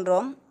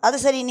பேசுகின்றோம். அது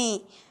சரி, நீ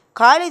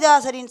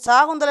காளிதாசரின்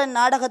சாகுந்தலன்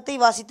நாடகத்தை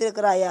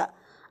வாசித்திருக்கிறாயா?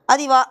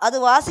 அது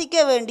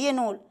வாசிக்க வேண்டிய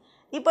நூல்.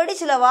 இப்படி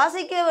சில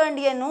வாசிக்க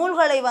வேண்டிய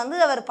நூல்களை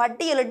அவர்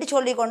பட்டியலிட்டு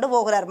சொல்லி கொண்டு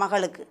போகிறார்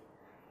மகளுக்கு.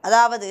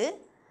 அதாவது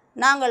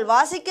நாங்கள்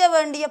வாசிக்க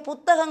வேண்டிய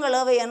புத்தகங்கள்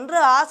எவை என்று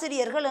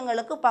ஆசிரியர்கள்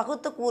எங்களுக்கு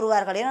பகுத்து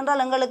கூறுவார்கள்.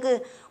 ஏனென்றால் எங்களுக்கு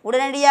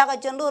உடனடியாக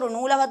சென்று ஒரு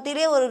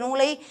நூலகத்திலே ஒரு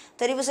நூலை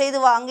தெரிவு செய்து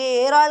அங்கே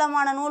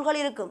ஏராளமான நூல்கள்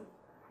இருக்கும்.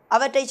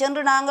 அவற்றை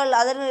சென்று நாங்கள்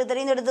அதற்கு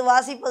தெரிந்தெடுத்து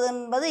வாசிப்பது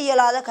என்பது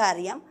இயலாத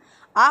காரியம்.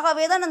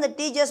 ஆகவே தான் அந்த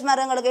டீச்சர்ஸ்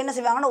மாதிரி எங்களுக்கு என்ன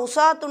செய்வாங்கன்னா,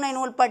 உஷா துணை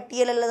நூல்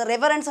பட்டியல் அல்லது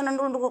ரெஃபரன்ஸ்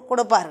என்று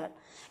கொடுப்பார்கள்.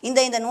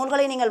 இந்த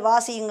நூல்களை நீங்கள்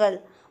வாசியுங்கள்,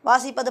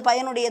 வாசிப்பது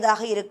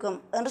பயனுடையதாக இருக்கும்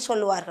என்று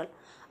சொல்லுவார்கள்.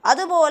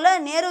 அதுபோல்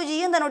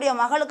நேருஜியும் தன்னுடைய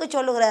மகளுக்கு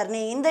சொல்லுகிறார்,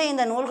 நீ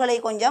இந்த நூல்களை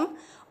கொஞ்சம்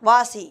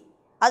வாசி,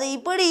 அது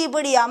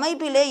இப்படி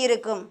அமைப்பிலே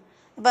இருக்கும்.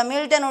 இப்போ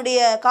மில்டனுடைய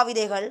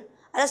கவிதைகள்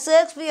அல்ல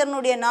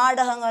ஷேக்ஸ்பியர்னுடைய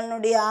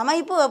நாடகங்களுடைய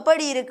அமைப்பு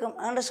எப்படி இருக்கும்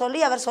என்று சொல்லி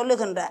அவர்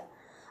சொல்லுகின்றார்.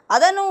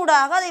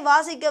 அதனூடாக அதை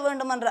வாசிக்க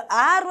வேண்டும் என்ற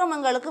ஆர்வம்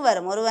எங்களுக்கு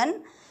வரும். ஒருவன்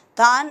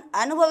தான்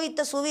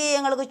அனுபவித்த சுவையை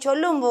எங்களுக்கு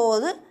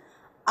சொல்லும்போது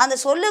அந்த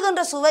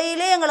சொல்லுகின்ற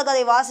சுவையிலே எங்களுக்கு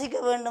அதை வாசிக்க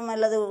வேண்டும்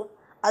அல்லது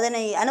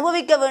அதனை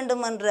அனுபவிக்க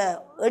வேண்டும் என்ற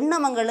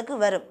எண்ணம் எங்களுக்கு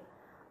வரும்.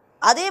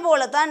 அதே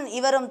போலத்தான்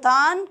இவரும்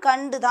தான்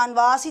கண்டு தான்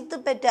வாசித்து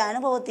பெற்ற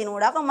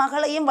அனுபவத்தினூடாக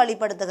மகளையும்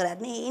வழிபடுத்துகிறார்.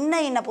 நீ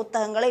இன்ன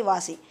புத்தகங்களை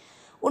வாசி.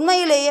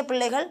 உண்மையிலேயே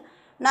பிள்ளைகள்,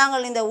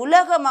 நாங்கள் இந்த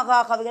உலக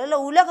மகாகவிகள் இல்லை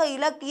உலக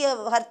இலக்கிய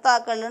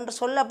கர்த்தாக்கள் என்று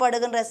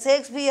சொல்லப்படுகின்ற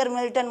ஷேக்ஸ்பியர்,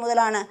 மில்டன்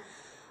முதலான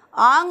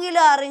ஆங்கில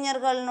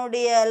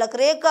அறிஞர்களுடைய இல்லை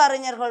கிரேக்க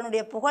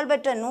அறிஞர்களுடைய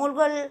புகழ்பெற்ற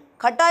நூல்கள்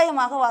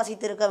கட்டாயமாக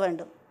வாசித்திருக்க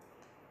வேண்டும்.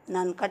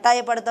 நான்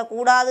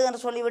கட்டாயப்படுத்தக்கூடாது என்று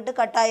சொல்லிவிட்டு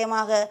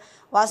கட்டாயமாக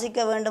வாசிக்க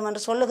வேண்டும்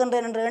என்று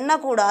சொல்லுகின்றேன் என்று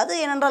எண்ணக்கூடாது.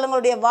 ஏனென்றால்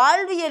எங்களுடைய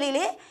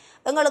வாழ்வியலிலே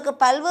எங்களுக்கு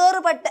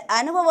பல்வேறுபட்ட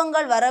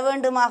அனுபவங்கள் வர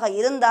வேண்டுமாக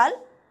இருந்தால்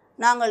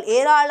நாங்கள்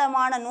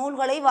ஏராளமான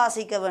நூல்களை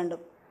வாசிக்க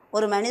வேண்டும்.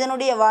 ஒரு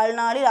மனிதனுடைய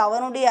வாழ்நாளில்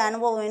அவனுடைய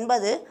அனுபவம்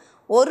என்பது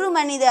ஒரு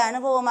மனித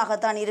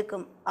அனுபவமாகத்தான்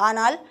இருக்கும்.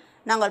 ஆனால்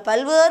நாங்கள்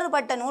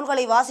பல்வேறுபட்ட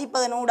நூல்களை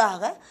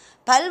வாசிப்பதனூடாக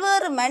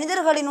பல்வேறு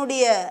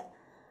மனிதர்களினுடைய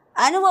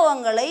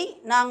அனுபவங்களை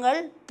நாங்கள்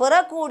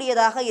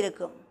பெறக்கூடியதாக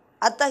இருக்கும்.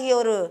 அத்தகைய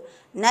ஒரு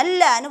நல்ல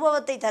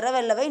அனுபவத்தை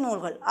தரவல்லவை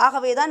நூல்கள்.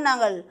 ஆகவே தான்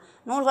நாங்கள்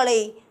நூல்களை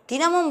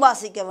தினமும்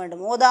வாசிக்க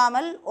வேண்டும்,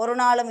 ஓதாமல் ஒரு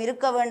நாளும்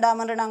இருக்க வேண்டாம்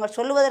என்று நாங்கள்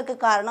சொல்லுவதற்கு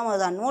காரணம்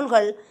அதுதான்.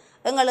 நூல்கள்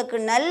எங்களுக்கு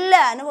நல்ல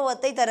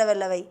அனுபவத்தை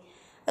தரவல்லவை.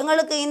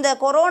 எங்களுக்கு இந்த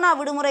கொரோனா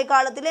விடுமுறை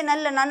காலத்திலே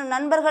நல்ல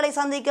நண்பர்களை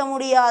சந்திக்க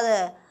முடியாத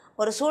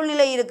ஒரு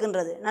சூழ்நிலை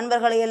இருக்கின்றது.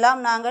 நண்பர்களை எல்லாம்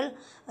நாங்கள்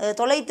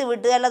தொலைத்து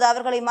விட்டு அல்லது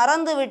அவர்களை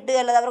மறந்து விட்டு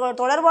அல்லது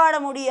அவர்கள் தொடர்பாட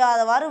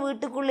முடியாதவாறு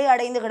வீட்டுக்குள்ளே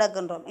அடைந்து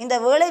கிடக்கின்றோம். இந்த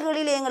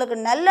வேளைகளில் எங்களுக்கு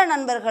நல்ல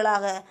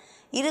நண்பர்களாக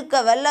இருக்க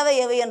வல்லவை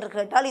எவை என்று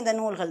கேட்டால் இந்த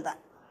நூல்கள் தான்.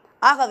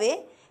 ஆகவே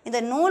இந்த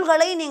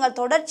நூல்களை நீங்கள்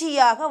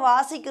தொடர்ச்சியாக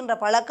வாசிக்கின்ற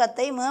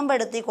பழக்கத்தை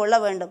மேம்படுத்தி கொள்ள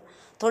வேண்டும்.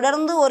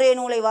 தொடர்ந்து ஒரே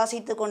நூலை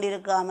வாசித்து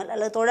கொண்டிருக்காமல்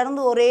அல்லது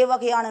தொடர்ந்து ஒரே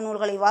வகையான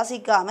நூல்களை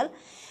வாசிக்காமல்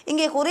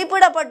இங்கே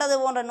குறிப்பிடப்பட்டது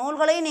போன்ற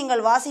நூல்களை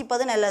நீங்கள்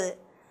வாசிப்பது நல்லது.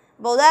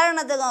 இப்போ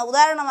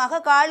உதாரணமாக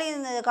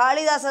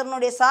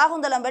காளிதாசனுடைய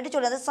சாகுந்தலம் பற்றி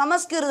சொல்வது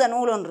சமஸ்கிருத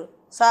நூல் ஒன்று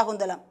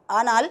சாகுந்தலம்.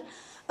 ஆனால்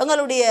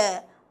எங்களுடைய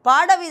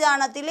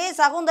பாடவிதானத்திலே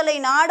சகுந்தலை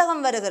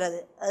நாடகம் வருகிறது.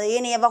 அது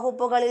ஏனைய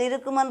வகுப்புகளில்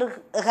இருக்கும் என்று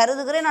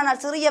கருதுகிறேன்.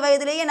 ஆனால் சிறிய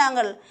வயதிலேயே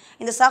நாங்கள்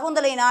இந்த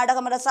சகுந்தலை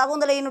நாடகம் என்ற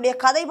சகுந்தலையினுடைய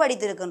கதை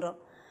படித்திருக்கின்றோம்.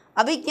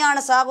 அபிஞான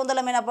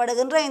சாகுந்தலம்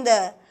எனப்படுகின்ற இந்த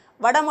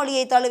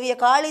வடமொழியை தழுவிய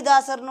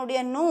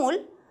காளிதாசனுடைய நூல்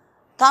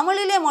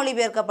தமிழிலே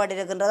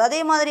மொழிபெயர்க்கப்பட்டிருக்கின்றது. அதே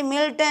மாதிரி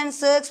மில்டன்,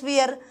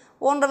 ஷேக்ஸ்பியர்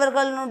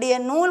போன்றவர்களுடைய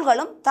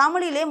நூல்களும்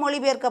தமிழிலே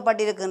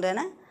மொழிபெயர்க்கப்பட்டிருக்கின்றன.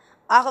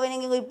 ஆகவே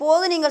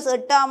இப்போது நீங்கள்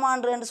 8ஆம்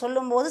ஆண்டு என்று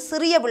சொல்லும்போது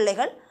சிறிய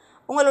பிள்ளைகள்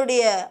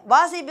உங்களுடைய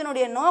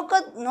வாசிப்பினுடைய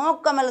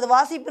நோக்கம் அல்லது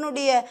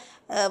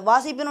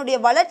வாசிப்பினுடைய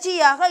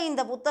வளர்ச்சியாக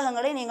இந்த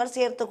புத்தகங்களை நீங்கள்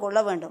சேர்த்து கொள்ள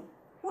வேண்டும்.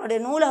 உங்களுடைய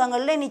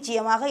நூலகங்களிலே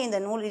நிச்சயமாக இந்த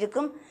நூல்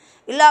இருக்கும்.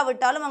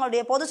 இல்லாவிட்டாலும்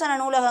உங்களுடைய பொதுசன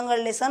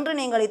நூலகங்களில் சென்று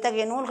நீங்கள்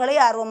இத்தகைய நூல்களை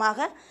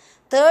ஆர்வமாக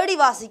தேடி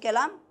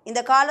வாசிக்கலாம். இந்த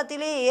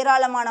காலத்திலே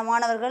ஏராளமான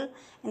மாணவர்கள்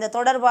இந்த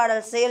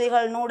தொடர்பாடல்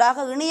செயலிகள்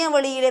நூடாக இணைய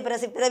வழியிலே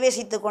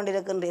பிரவேசித்து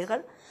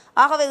கொண்டிருக்கின்றீர்கள்.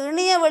 ஆகவே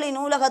இணையவழி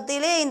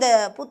நூலகத்திலே இந்த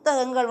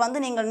புத்தகங்கள்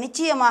நீங்கள்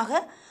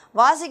நிச்சயமாக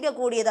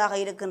வாசிக்கக்கூடியதாக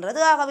இருக்கின்றது.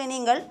 ஆகவே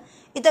நீங்கள்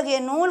இத்தகைய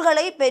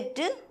நூல்களை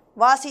பெற்று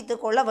வாசித்து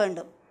கொள்ள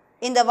வேண்டும்.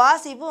 இந்த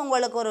வாசிப்பு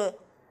உங்களுக்கு ஒரு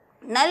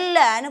நல்ல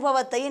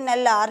அனுபவத்தையும்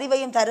நல்ல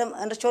அறிவையும் தரும்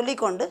என்று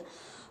சொல்லிக்கொண்டு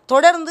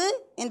தொடர்ந்து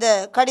இந்த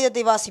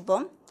கடிதத்தை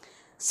வாசிப்போம்.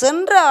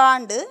 சென்ற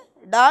ஆண்டு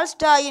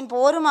டால்ஸ்டாயின்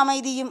போரும்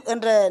அமைதியும்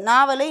என்ற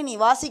நாவலை நீ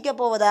வாசிக்கப்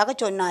போவதாக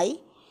சொன்னாய்.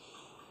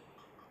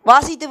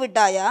 வாசித்து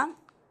விட்டாயா?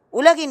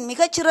 உலகின்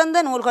மிகச்சிறந்த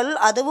நூல்கள்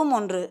அதுவும்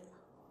ஒன்று.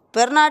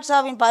 பெர்னாட்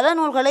ஷாவின் பல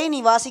நூல்களை நீ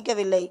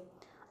வாசிக்கவில்லை.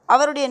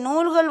 அவருடைய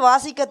நூல்கள்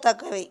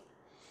வாசிக்கத்தக்கவை.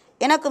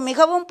 எனக்கு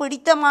மிகவும்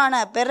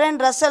பிடித்தமான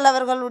பெர்னாட் ரசல்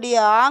அவர்களுடைய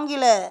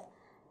ஆங்கில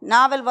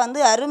நாவல்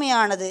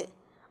அருமையானது.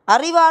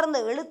 அறிவார்ந்த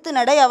எழுத்து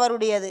நடை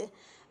அவருடையது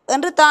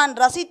என்று தான்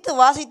ரசித்து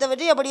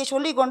வாசித்தவற்றை அப்படியே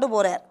சொல்லி கொண்டு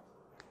போகிறார்.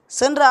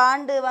 சென்ற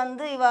ஆண்டு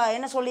இவ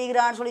என்ன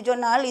சொல்லுகிறான்னு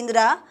சொன்னால்,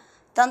 இந்திரா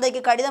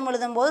தந்தைக்கு கடிதம்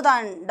எழுதும்போது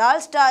தான்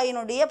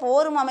டால்ஸ்டாயினுடைய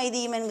போரும்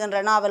அமைதியும் என்கின்ற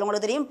நாவல்,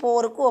 உங்களுக்கு தெரியும்,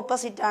 போருக்கு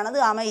ஒப்போசிட்டானது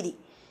அமைதி.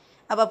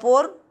 அப்போ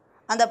போர்,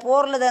 அந்த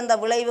போரில் அந்த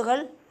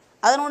விளைவுகள்,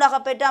 அதனூடாக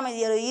பெற்ற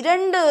அமைதி,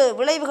 2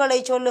 விளைவுகளை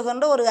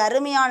சொல்லுகின்ற ஒரு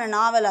அருமையான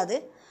நாவல் அது.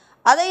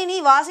 அதை நீ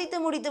வாசித்து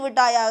முடித்து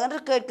விட்டாயா என்று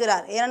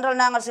கேட்கிறார்.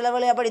 ஏனென்றால் நாங்கள் சில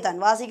வேளை அப்படித்தான்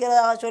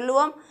வாசிக்கிறதாக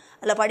சொல்லுவோம்,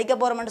 அல்ல படிக்க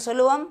போகிறோம் என்று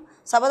சொல்லுவோம்,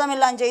 சபதம்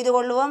எல்லாம் செய்து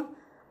கொள்ளுவோம்.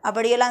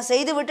 அப்படியெல்லாம்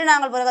செய்துவிட்டு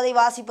நாங்கள் பிறகு அதை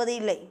வாசிப்பது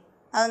இல்லை.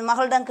 அதன்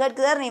மகளிடம்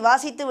கேட்கிறார், நீ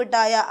வாசித்து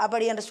விட்டாயா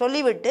அப்படி என்று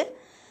சொல்லிவிட்டு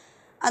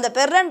அந்த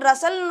பெர்னாட்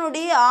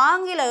ரசலினுடைய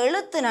ஆங்கில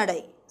எழுத்து நடை,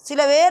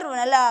 சில பேர்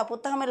நல்லா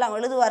புத்தகம் எல்லாம்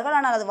எழுதுவார்கள்,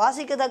 ஆனால் அது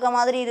வாசிக்கத்தக்க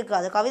மாதிரி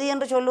இருக்காது. கவிதை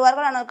என்று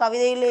சொல்லுவார்கள், ஆனால்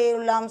கவிதையிலே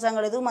உள்ள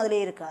அம்சங்கள் எதுவும்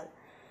அதிலே இருக்காது.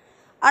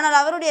 ஆனால்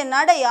அவருடைய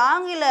நடை,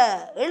 ஆங்கில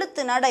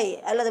எழுத்து நடை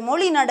அல்லது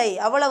மொழி நடை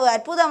அவ்வளவு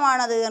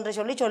அற்புதமானது என்று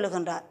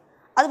சொல்லுகின்றார்.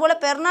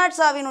 அதுபோல் பெர்னாட்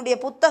ஷாவினுடைய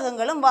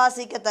புத்தகங்களும்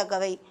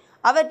வாசிக்கத்தக்கவை,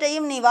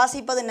 அவற்றையும் நீ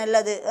வாசிப்பது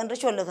நல்லது என்று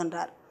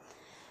சொல்லுகின்றார்.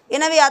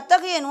 எனவே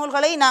அத்தகைய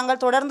நூல்களை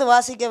நாங்கள் தொடர்ந்து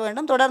வாசிக்க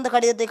வேண்டும். தொடர்ந்து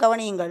கடிதத்தை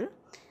கவனியுங்கள்.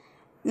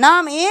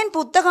 நாம் ஏன்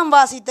புத்தகம்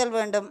வாசித்தல்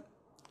வேண்டும்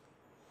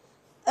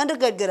என்று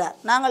கேட்கிறார்.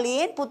 நாங்கள்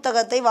ஏன்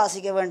புத்தகத்தை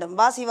வாசிக்க வேண்டும்?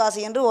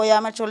 வாசி என்று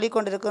ஓயாமல் சொல்லி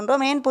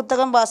கொண்டிருக்கின்றோம். ஏன்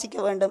புத்தகம் வாசிக்க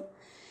வேண்டும்?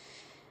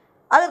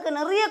 அதற்கு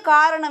நிறைய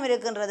காரணம்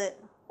இருக்கின்றது.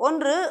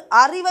 ஒன்று,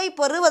 அறிவை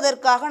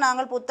பெறுவதற்காக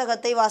நாங்கள்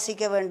புத்தகத்தை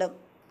வாசிக்க வேண்டும்.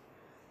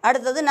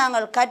 அடுத்தது,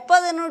 நாங்கள்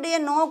கற்பதனுடைய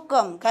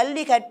நோக்கம்,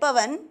 கல்வி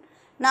கற்பவன்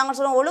நாங்கள்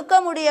சொல்ல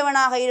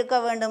ஒழுக்கமுடையவனாக இருக்க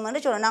வேண்டும் என்று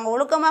சொல்லுவோம். நாங்கள்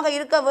ஒழுக்கமாக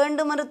இருக்க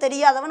வேண்டும் என்று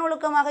தெரியாதவன்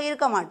ஒழுக்கமாக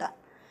இருக்க மாட்டான்.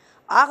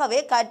 ஆகவே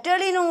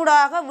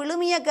கற்றலினூடாக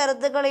விழுமிய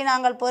கருத்துக்களை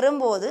நாங்கள்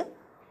பெறும்போது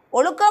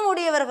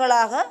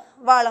ஒழுக்கமுடையவர்களாக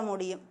வாழ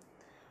முடியும்.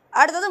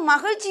 அடுத்தது,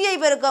 மகிழ்ச்சியை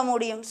பெருக்க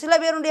முடியும். சில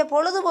பேருடைய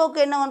பொழுதுபோக்கு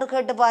என்னவென்று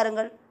கேட்டு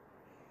பாருங்கள்,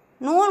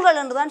 நூல்கள்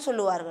என்று தான்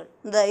சொல்லுவார்கள்.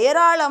 இந்த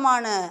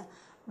ஏராளமான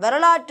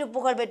வரலாற்று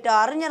புகழ்பெற்ற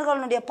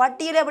அறிஞர்களுடைய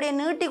பட்டியலை அப்படியே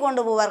நீட்டி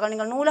கொண்டு போவார்கள்.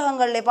 நீங்கள்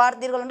நூலகங்களில்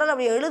பார்த்தீர்கள் என்றால்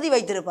அப்படியே எழுதி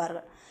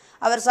வைத்திருப்பார்கள்.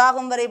 அவர்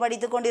சாகும் வரை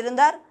படித்து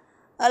கொண்டிருந்தார்,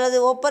 அல்லது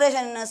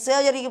ஆபரேஷன்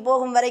சர்ஜரிக்கு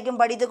போகும் வரைக்கும்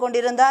படித்து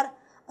கொண்டிருந்தார்,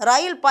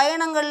 ரயில்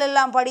பயணங்கள்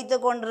எல்லாம் படித்து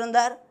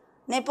கொண்டிருந்தார்,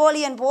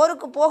 நெப்போலியன்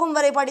போருக்கு போகும்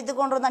வரை படித்து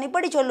கொண்டிருந்தான்,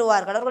 இப்படி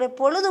சொல்லுவார்கள். அவர்களுடைய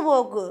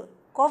பொழுதுபோக்கு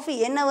காஃபி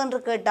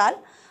என்னவென்று கேட்டால்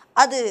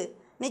அது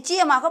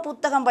நிச்சயமாக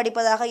புத்தகம்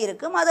படிப்பதாக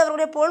இருக்கும். அது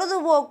அவர்களுடைய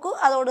பொழுதுபோக்கு,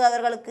 அதோடு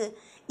அவர்களுக்கு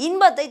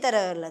இன்பத்தை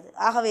தரவல்லது.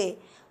 ஆகவே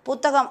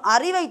புத்தகம்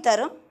அறிவை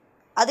தரும்,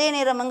 அதே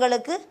நேரம்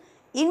எங்களுக்கு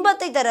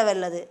இன்பத்தை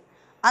தரவல்லது.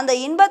 அந்த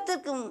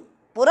இன்பத்திற்கும்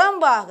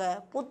புறம்பாக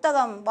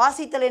புத்தகம்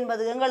வாசித்தல்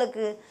என்பது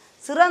எங்களுக்கு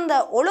சிறந்த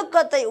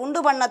ஒழுக்கத்தை உண்டு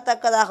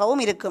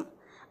பண்ணத்தக்கதாகவும் இருக்கும்.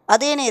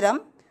 அதே நேரம்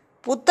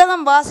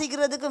புத்தகம்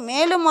வாசிக்கிறதுக்கு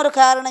மேலும் ஒரு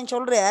காரணம்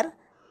சொல்கிறார்.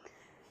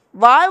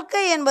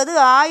 வாழ்க்கை என்பது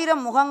 1000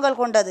 முகங்கள்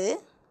கொண்டது.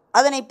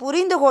 அதனை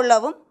புரிந்து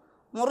கொள்ளவும்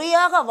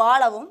முறையாக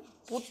வாழவும்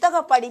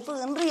புத்தக படிப்பு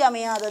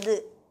இன்றியமையாதது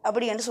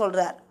அப்படி என்று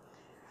சொல்கிறார்.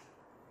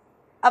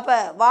 அப்போ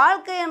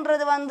வாழ்க்கை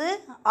என்றது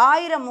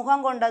 1000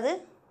 முகம் கொண்டது.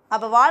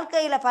 அப்போ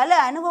வாழ்க்கையில் பல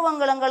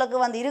அனுபவங்கள்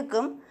எங்களுக்கு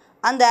இருக்கும்.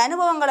 அந்த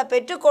அனுபவங்களை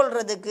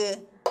பெற்றுக்கொள்கிறதுக்கு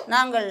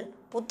நாங்கள்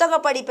புத்தக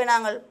படிப்பை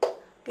நாங்கள்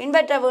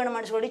பின்பற்ற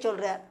வேணும்னு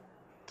சொல்கிறார்.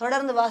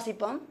 தொடர்ந்து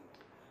வாசிப்போம்.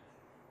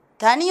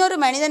 தனியொரு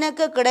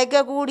மனிதனுக்கு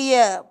கிடைக்கக்கூடிய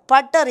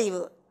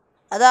பட்டறிவு,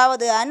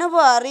 அதாவது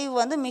அனுபவ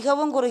அறிவு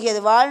மிகவும் குறுகியது.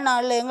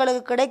 வாழ்நாளில்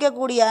எங்களுக்கு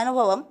கிடைக்கக்கூடிய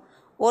அனுபவம்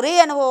ஒரே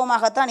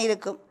அனுபவமாகத்தான்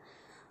இருக்கும்.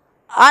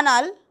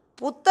 ஆனால்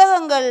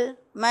புத்தகங்கள்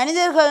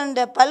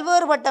மனிதர்களுடைய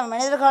பல்வேறுபட்ட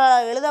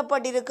மனிதர்களால்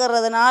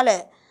எழுதப்பட்டிருக்கிறதுனால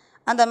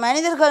அந்த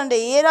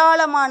மனிதர்களுடைய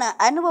ஏராளமான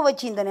அனுபவ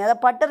சிந்தனை, அதை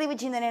பட்டறிவு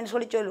சிந்தனைன்னு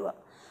சொல்லுவோம்.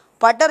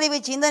 பட்டறிவு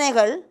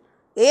சிந்தனைகள்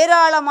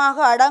ஏராளமாக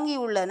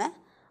அடங்கியுள்ளன.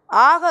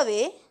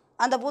 ஆகவே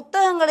அந்த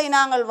புத்தகங்களை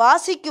நாங்கள்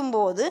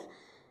வாசிக்கும்போது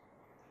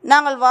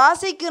நாங்கள்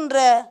வாசிக்கின்ற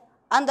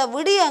அந்த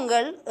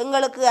விடயங்கள்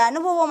எங்களுக்கு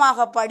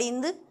அனுபவமாக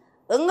படிந்து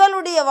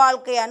எங்களுடைய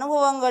வாழ்க்கை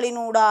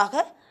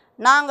அனுபவங்களினூடாக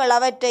நாங்கள்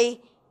அவற்றை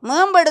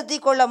மேம்படுத்தி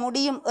கொள்ள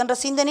முடியும் என்ற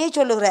சிந்தனையை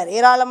சொல்லுகிறார்.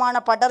 ஏராளமான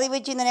பட்டறிவு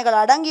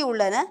சிந்தனைகள்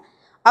அடங்கியுள்ளன.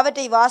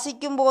 அவற்றை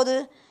வாசிக்கும்போது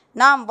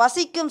நாம்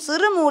வசிக்கும்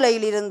சிறு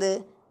மூலையிலிருந்து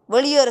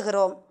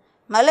வெளியேறுகிறோம்.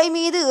 மலை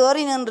மீது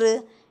ஏறி நின்று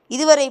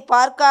இதுவரை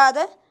பார்க்காத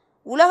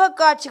உலக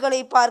காட்சிகளை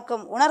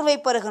பார்க்கும் உணர்வை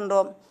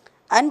பெறுகின்றோம்.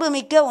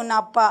 அன்புமிக்க உன்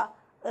அப்பா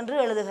என்று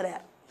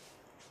எழுதுகிறார்.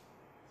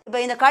 இப்போ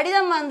இந்த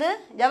கடிதம்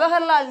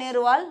ஜவஹர்லால்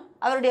நேருவால்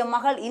அவருடைய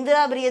மகள்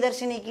இந்திரா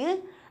பிரியதர்ஷினிக்கு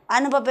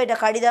அனுப்பப்பட்ட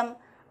கடிதம்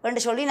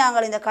என்று சொல்லி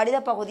நாங்கள் இந்த கடித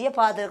பகுதியை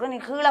பார்த்துருக்கோம்.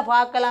 நீங்கள் கீழே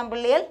பார்க்கலாம்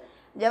பிள்ளைகள்.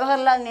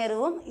 ஜவஹர்லால்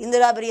நேருவும்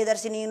இந்திரா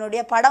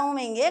பிரியதர்ஷினியினுடைய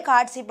படமும் இங்கே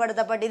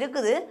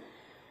காட்சிப்படுத்தப்பட்டிருக்குது.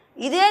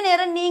 இதே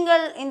நேரம்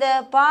நீங்கள் இந்த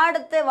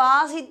பாடத்தை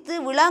வாசித்து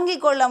விளங்கி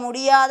கொள்ள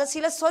முடியாத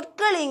சில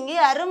சொற்கள் இங்கே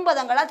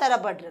அரும்பதங்களாக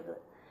தரப்பட்டிருக்குது.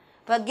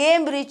 இப்போ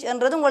கேம்பிரிட்ஜ்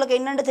என்றது உங்களுக்கு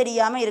என்னென்று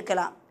தெரியாமல்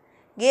இருக்கலாம்.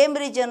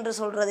 கேம்பிரிட்ஜ் என்று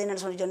சொல்கிறது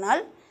என்னென்னு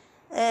சொன்னால்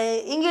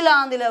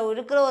இங்கிலாந்தில்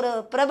இருக்கிற ஒரு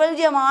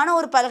பிரபல்யமான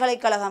ஒரு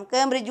பல்கலைக்கழகம்,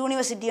 கேம்பிரிட்ஜ்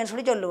யூனிவர்சிட்டின்னு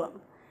சொல்லுவோம்.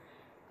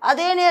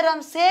 அதே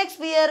நேரம்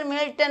ஷேக்ஸ்பியர்,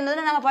 மில்டன்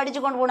நாங்கள் படித்து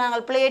கொண்டு போனாங்க.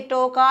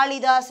 பிளேட்டோ,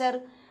 காளிதாசர்,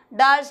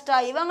 டால்ஸ்டா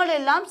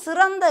இவங்களெல்லாம்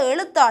சிறந்த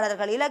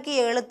எழுத்தாளர்கள்,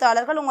 இலக்கிய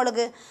எழுத்தாளர்கள்.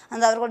 உங்களுக்கு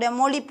அவர்களுடைய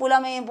மொழி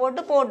புலமையும்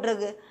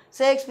போட்டிருக்கு.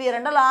 ஷேக்ஸ்பியர்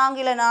என்றால்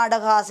ஆங்கில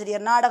நாடக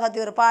ஆசிரியர்.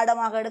 நாடகத்தை ஒரு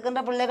பாடமாக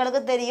எடுக்கின்ற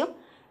பிள்ளைகளுக்கு தெரியும்,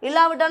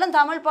 இல்லாவிட்டாலும்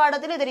தமிழ்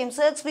பாடத்திலே தெரியும்.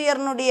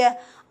 ஷேக்ஸ்பியர்னுடைய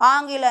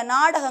ஆங்கில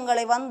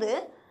நாடகங்களை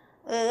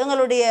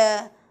எங்களுடைய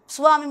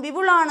சுவாமி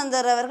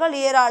விபுலானந்தர் அவர்கள்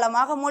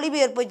ஏராளமாக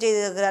மொழிபெயர்ப்பு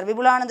செய்திருக்கிறார்.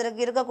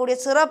 விபுலானந்தருக்கு இருக்கக்கூடிய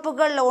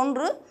சிறப்புகளில்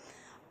ஒன்று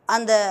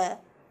அந்த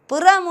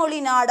பிறமொழி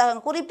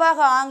நாடகம், குறிப்பாக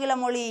ஆங்கில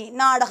மொழி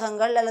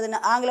நாடகங்கள் அல்லது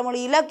ஆங்கில மொழி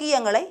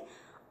இலக்கியங்களை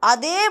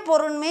அதே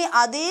பொருண்மை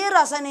அதே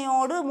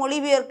ரசனையோடு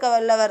மொழிபெயர்க்க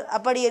வல்லவர்.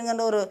 அப்படி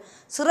என்கின்ற ஒரு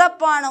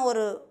சிறப்பான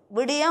ஒரு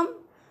விடயம்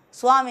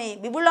சுவாமி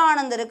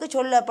விபுலானந்தருக்கு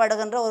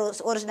சொல்லப்படுகின்ற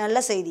ஒரு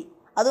நல்ல செய்தி.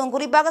 அதுவும்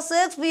குறிப்பாக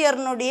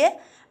ஷேக்ஸ்பியர்னுடைய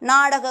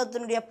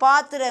நாடகத்தினுடைய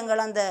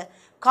பாத்திரங்கள், அந்த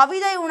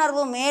கவிதை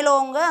உணர்வு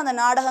மேலோங்க அந்த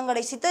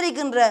நாடகங்களை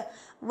சித்தரிக்கின்ற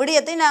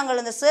விடயத்தை நாங்கள்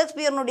இந்த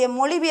ஷேக்ஸ்பியர்னுடைய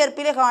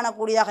மொழிபெயர்ப்பிலே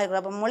காணக்கூடியதாக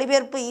இருக்கிறோம். அப்போ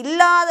மொழிபெயர்ப்பு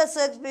இல்லாத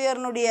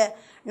ஷேக்ஸ்பியர்னுடைய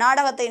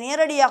நாடகத்தை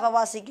நேரடியாக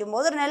வாசிக்கும்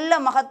போது ஒரு நல்ல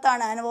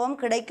மகத்தான அனுபவம்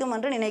கிடைக்கும்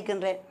என்று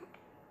நினைக்கின்றேன்.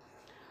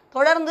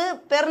 தொடர்ந்து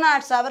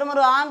பெர்னாட்ஸ், அவரும்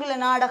ஒரு ஆங்கில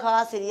நாடக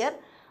ஆசிரியர்.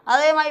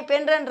 அதே மாதிரி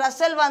பென்ட்ரன்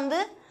ரசல்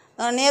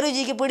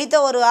நேருஜிக்கு பிடித்த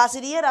ஒரு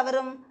ஆசிரியர்.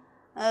 அவரும்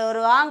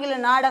ஒரு ஆங்கில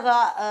நாடக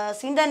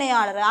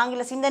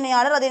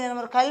சிந்தனையாளர், அதே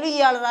நேரம் ஒரு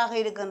கல்வியாளராக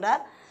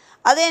இருக்கின்றார்.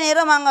 அதே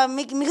நேரம் அங்கே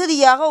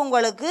மிகுதியாக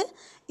உங்களுக்கு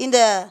இந்த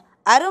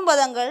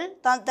அரும்பதங்கள்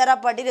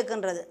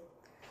தரப்பட்டிருக்கின்றது.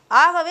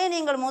 ஆகவே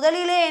நீங்கள்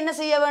முதலிலே என்ன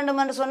செய்ய வேண்டும்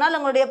என்று சொன்னால்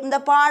உங்களுடைய இந்த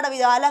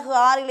பாடவித அலகு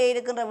 6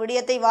 இருக்கின்ற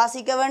விடயத்தை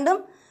வாசிக்க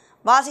வேண்டும்.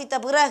 வாசித்த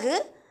பிறகு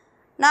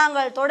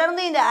நாங்கள்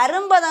தொடர்ந்து இந்த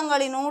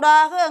அரும்பதங்களின்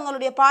ஊடாக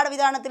எங்களுடைய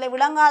பாடவிதானத்தில்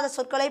விளங்காத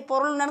சொற்களை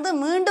பொருளுணர்ந்து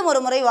மீண்டும் ஒரு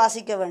முறை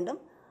வாசிக்க வேண்டும்.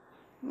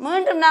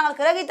 மீண்டும் நாங்கள்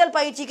கிரகித்தல்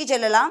பயிற்சிக்கு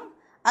செல்லலாம்.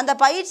 அந்த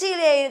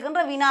பயிற்சியிலே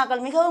இருக்கின்ற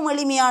வினாக்கள் மிகவும்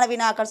எளிமையான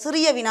வினாக்கள்,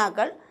 சிறிய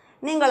வினாக்கள்.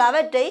 நீங்கள்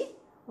அவற்றை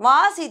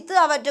வாசித்து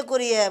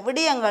அவற்றுக்குரிய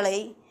விடயங்களை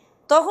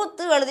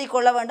தொகுத்து எழுதி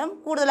கொள்ள வேண்டும்.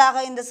 கூடுதலாக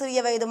இந்த சிறிய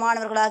வயது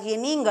மாணவர்களாகிய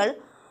நீங்கள்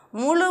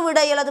முழு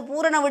விடை அல்லது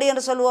பூரண விடை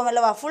என்று சொல்லுவோம்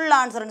அல்லவா, ஃபுல்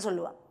ஆன்சர்னு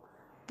சொல்லுவோம்.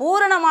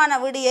 பூரணமான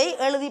விடையை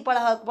எழுதி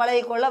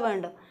பழகிக்கொள்ள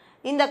வேண்டும்.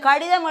 இந்த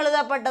கடிதம்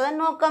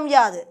எழுதப்பட்டதன் நோக்கம்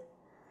யாது?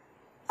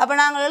 அப்போ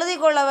நாங்கள் எழுதி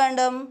கொள்ள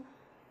வேண்டும்,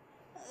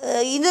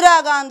 இந்திரா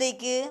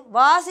காந்திக்கு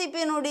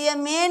வாசிப்பினுடைய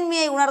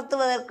மேன்மையை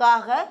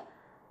உணர்த்துவதற்காக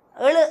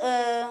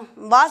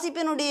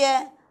வாசிப்பினுடைய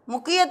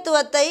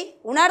முக்கியத்துவத்தை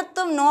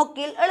உணர்த்தும்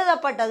நோக்கில்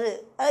எழுதப்பட்டது,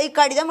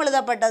 இக்கடிதம்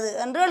எழுதப்பட்டது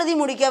என்று எழுதி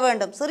முடிக்க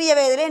வேண்டும். சிறிய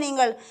வயதிலே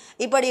நீங்கள்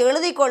இப்படி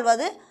எழுதி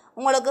கொள்வது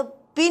உங்களுக்கு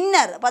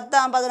பின்னர்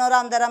 10ஆம்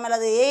 11ஆம் தரம்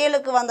அல்லது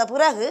 7க்கு வந்த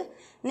பிறகு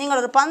நீங்கள்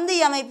ஒரு பந்தி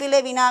அமைப்பிலே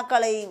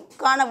வினாக்களை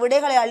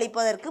விடைகளை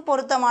அளிப்பதற்கு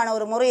பொருத்தமான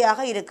ஒரு முறையாக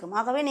இருக்கும்.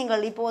 ஆகவே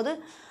நீங்கள் இப்போது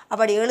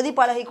அப்படி எழுதி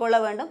பழகிக்கொள்ள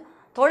வேண்டும்.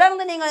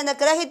 தொடர்ந்து நீங்கள் இந்த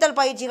கிரகித்தல்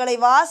பயிற்சிகளை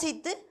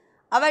வாசித்து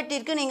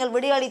அவற்றிற்கு நீங்கள்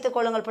விடையளித்துக்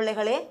கொள்ளுங்கள்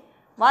பிள்ளைகளே.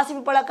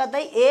 வாசிப்பு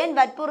பழக்கத்தை ஏன்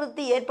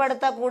வற்புறுத்தி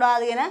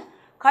ஏற்படுத்தக்கூடாது என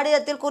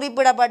கடிதத்தில்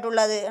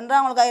குறிப்பிடப்பட்டுள்ளது என்று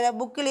அவங்களுக்கு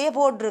புக்கிலேயே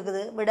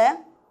போட்டிருக்குது. விட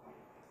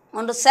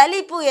ஒன்று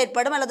சலிப்பு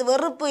ஏற்படும் அல்லது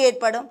வெறுப்பு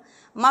ஏற்படும்,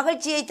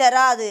 மகிழ்ச்சியை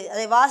தராது,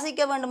 அதை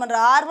வாசிக்க வேண்டும் என்ற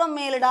ஆர்வம்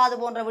மேலிடாது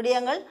போன்ற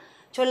விடயங்கள்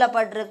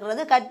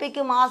சொல்லப்பட்டிருக்கிறது.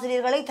 கற்பிக்கும்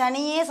ஆசிரியர்களை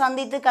தனியே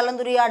சந்தித்து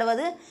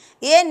கலந்துரையாடுவது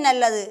ஏன்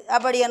நல்லது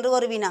அப்படி என்று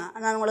ஒரு வினா.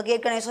 நான் உங்களுக்கு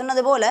ஏற்கனவே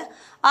சொன்னது போல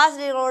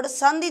ஆசிரியர்களோடு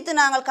சந்தித்து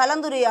நாங்கள்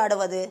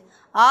கலந்துரையாடுவது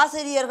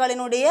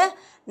ஆசிரியர்களினுடைய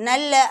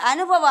நல்ல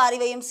அனுபவ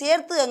அறிவையும்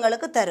சேர்த்து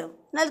எங்களுக்கு தரும்,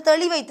 நல்ல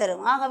தெளிவை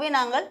தரும். ஆகவே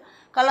நாங்கள்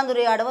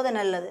கலந்துரையாடுவது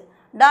நல்லது.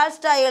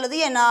 டால்ஸ்டாய்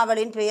எழுதிய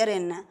நாவலின் பெயர்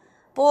என்ன?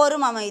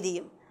 போரும்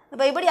அமைதியும்.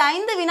 இப்போ இப்படி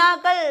 5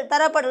 வினாக்கள்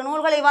தரப்படும்.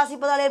 நூல்களை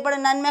வாசிப்பதால்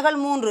ஏற்படும் நன்மைகள்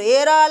 3,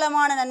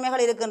 ஏராளமான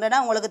நன்மைகள் இருக்கின்றன,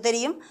 உங்களுக்கு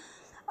தெரியும்.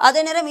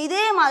 அதே நேரம்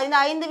இதே மாதிரி இந்த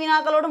 5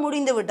 வினாக்களோடு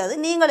முடிந்து விட்டது.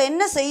 நீங்கள்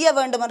என்ன செய்ய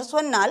வேண்டும் என்று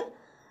சொன்னால்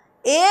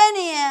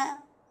ஏனைய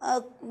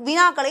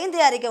வினாக்களையும்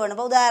தயாரிக்க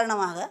வேண்டும்.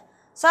 உதாரணமாக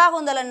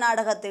சாகுந்தலன்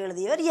நாடகத்தை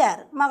எழுதியவர் யார்?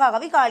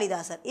 மகாகவி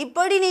காளிதாசர்.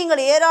 இப்படி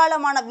நீங்கள்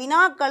ஏராளமான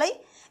வினாக்களை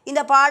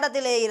இந்த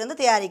பாடத்திலே இருந்து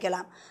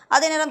தயாரிக்கலாம்.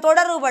 அதே நேரம்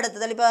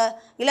தொடர்புபடுத்துதல். இப்போ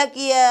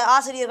இலக்கிய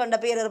ஆசிரியர் கண்ட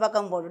பேர் ஒரு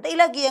பக்கம் போட்டுட்டு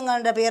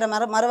இலக்கியங்கண்ட பேரை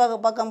மறுவக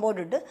பக்கம்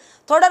போட்டுட்டு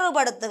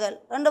தொடர்புபடுத்துகள்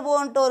 2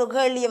 போன்ட்டு ஒரு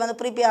கேள்வியை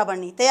ப்ரிப்பேர்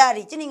பண்ணி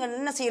தயாரித்து நீங்கள்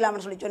என்ன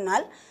செய்யலாம்னு சொல்லி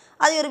சொன்னால்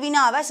அது ஒரு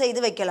வினாவை செய்து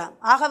வைக்கலாம்.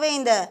 ஆகவே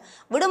இந்த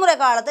விடுமுறை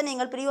காலத்தை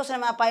நீங்கள்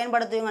பிரயோசனமாக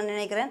பயன்படுத்துவீங்கன்னு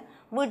நினைக்கிறேன்.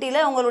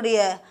 வீட்டில் உங்களுடைய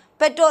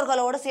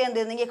பெற்றோர்களோடு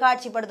சேர்ந்து இங்கே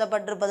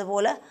காட்சிப்படுத்தப்பட்டிருப்பது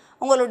போல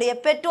உங்களுடைய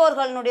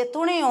பெற்றோர்களுடைய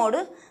துணையோடு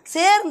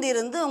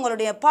சேர்ந்திருந்து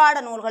உங்களுடைய பாட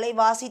நூல்களை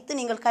வாசித்து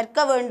நீங்கள்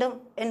கற்க வேண்டும்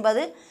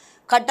என்பது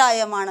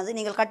கட்டாயமானது.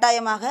 நீங்கள்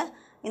கட்டாயமாக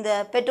இந்த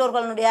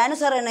பெற்றோர்களுடைய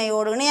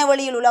அனுசரணையோடு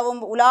இணையவழியில்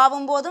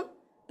உலாவும் போதும்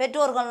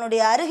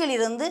பெற்றோர்களுடைய அருகில்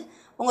இருந்து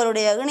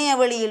உங்களுடைய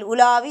இணையவழியில்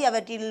உலாவி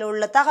அவற்றில்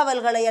உள்ள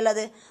தகவல்களை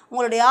அல்லது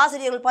உங்களுடைய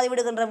ஆசிரியர்கள்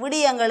பதிவிடுகின்ற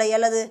விடயங்களை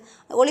அல்லது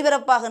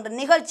ஒளிபரப்பாகின்ற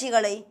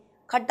நிகழ்ச்சிகளை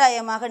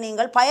கட்டாயமாக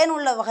நீங்கள்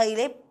பயனுள்ள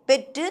வகையிலே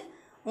பெற்று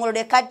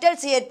உங்களுடைய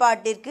கற்றல்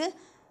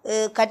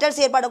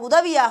செயற்பாடு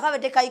உதவியாக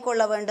அவற்றை கை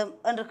கொள்ள வேண்டும்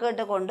என்று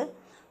கேட்டுக்கொண்டு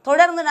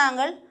தொடர்ந்து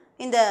நாங்கள்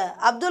இந்த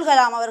அப்துல்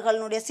கலாம்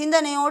அவர்களுடைய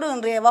சிந்தனையோடு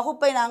இன்றைய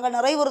வகுப்பை நாங்கள்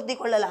நிறைவுறுத்தி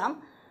கொள்ளலாம்.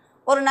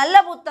 ஒரு நல்ல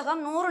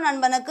புத்தகம் 100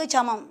 நண்பனுக்கு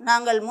சமம்.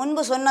 நாங்கள்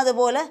முன்பு சொன்னது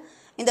போல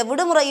இந்த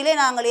விடுமுறையிலே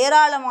நாங்கள்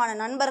ஏராளமான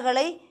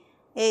நண்பர்களை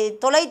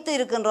தொலைத்து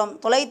இருக்கின்றோம்.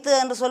 தொலைத்து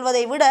என்று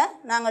சொல்வதை விட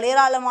நாங்கள்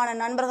ஏராளமான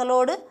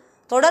நண்பர்களோடு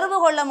தொடர்பு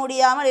கொள்ள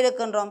முடியாமல்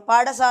இருக்கின்றோம்.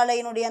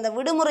 பாடசாலையினுடைய அந்த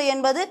விடுமுறை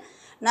என்பது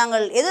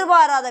நாங்கள்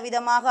எதிர்பாராத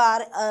விதமாக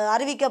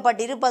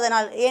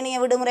அறிவிக்கப்பட்டிருப்பதனால், ஏனைய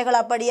விடுமுறைகள்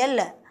அப்படி அல்ல,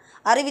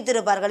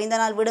 அறிவித்திருப்பார்கள் இந்த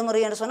நாள்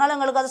விடுமுறை என்று சொன்னால்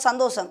எங்களுக்கு அது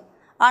சந்தோஷம்.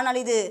 ஆனால்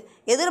இது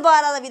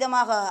எதிர்பாராத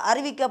விதமாக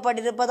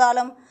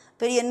அறிவிக்கப்பட்டிருப்பதாலும்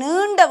பெரிய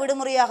நீண்ட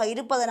விடுமுறையாக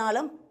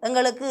இருப்பதனாலும்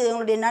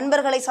எங்களுடைய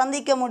நண்பர்களை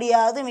சந்திக்க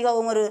முடியாது,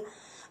 மிகவும்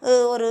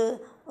ஒரு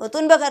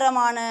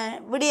துன்பகரமான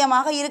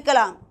விடயமாக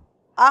இருக்கலாம்.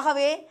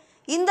 ஆகவே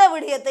இந்த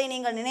விடயத்தை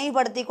நீங்கள்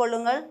நினைவுபடுத்தி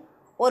கொள்ளுங்கள்.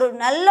 ஒரு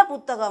நல்ல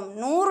புத்தகம்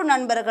 100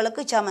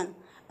 நண்பர்களுக்கு சமன்.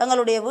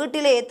 எங்களுடைய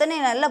வீட்டிலே எத்தனை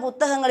நல்ல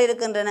புத்தகங்கள்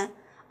இருக்கின்றன,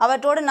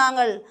 அவற்றோடு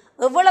நாங்கள்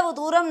எவ்வளவு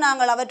தூரம்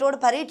நாங்கள் அவற்றோடு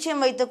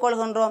பரிச்சயம் வைத்துக்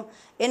கொள்கின்றோம்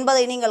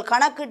என்பதை நீங்கள்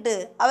கணக்கிட்டு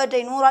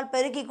அவற்றை 100ஆல்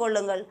பெருக்கிக்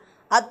கொள்ளுங்கள்.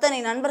 அத்தனை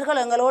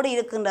நண்பர்கள் எங்களோடு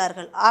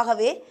இருக்கின்றார்கள்.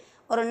 ஆகவே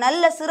ஒரு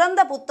நல்ல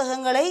சிறந்த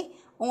புத்தகங்களை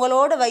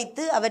உங்களோடு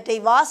வைத்து அவற்றை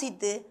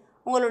வாசித்து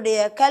உங்களுடைய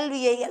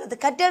கல்வியை அல்லது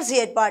கற்றல்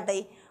செயற்பாட்டை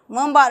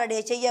மேம்பாடடைய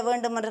செய்ய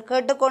வேண்டும் என்று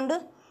கேட்டுக்கொண்டு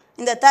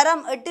இந்த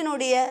தரம்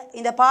 8னுடைய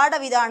இந்த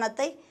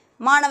பாடவிதானத்தை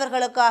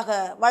மாணவர்களுக்காக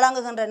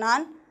வழங்குகின்ற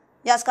நான்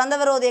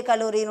ஸ்கந்தவரோதய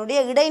கல்லூரியினுடைய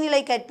இடைநிலை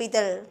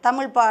கற்பித்தல்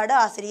தமிழ் பாட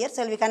ஆசிரியர்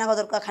செல்வி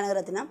கனகதுர்கா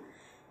கனகரத்னம்.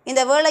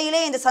 இந்த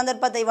வேளையிலே இந்த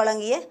சந்தர்ப்பத்தை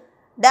வழங்கிய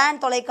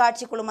டான்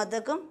தொலைக்காட்சி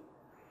குழுமத்துக்கும்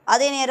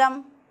அதே நேரம்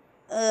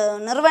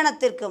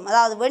நிறுவனத்திற்கும்,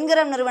 அதாவது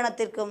வெண்கரம்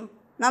நிறுவனத்திற்கும்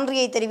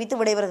நன்றியை தெரிவித்து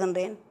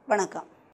விடைபெறுகின்றேன். வணக்கம்.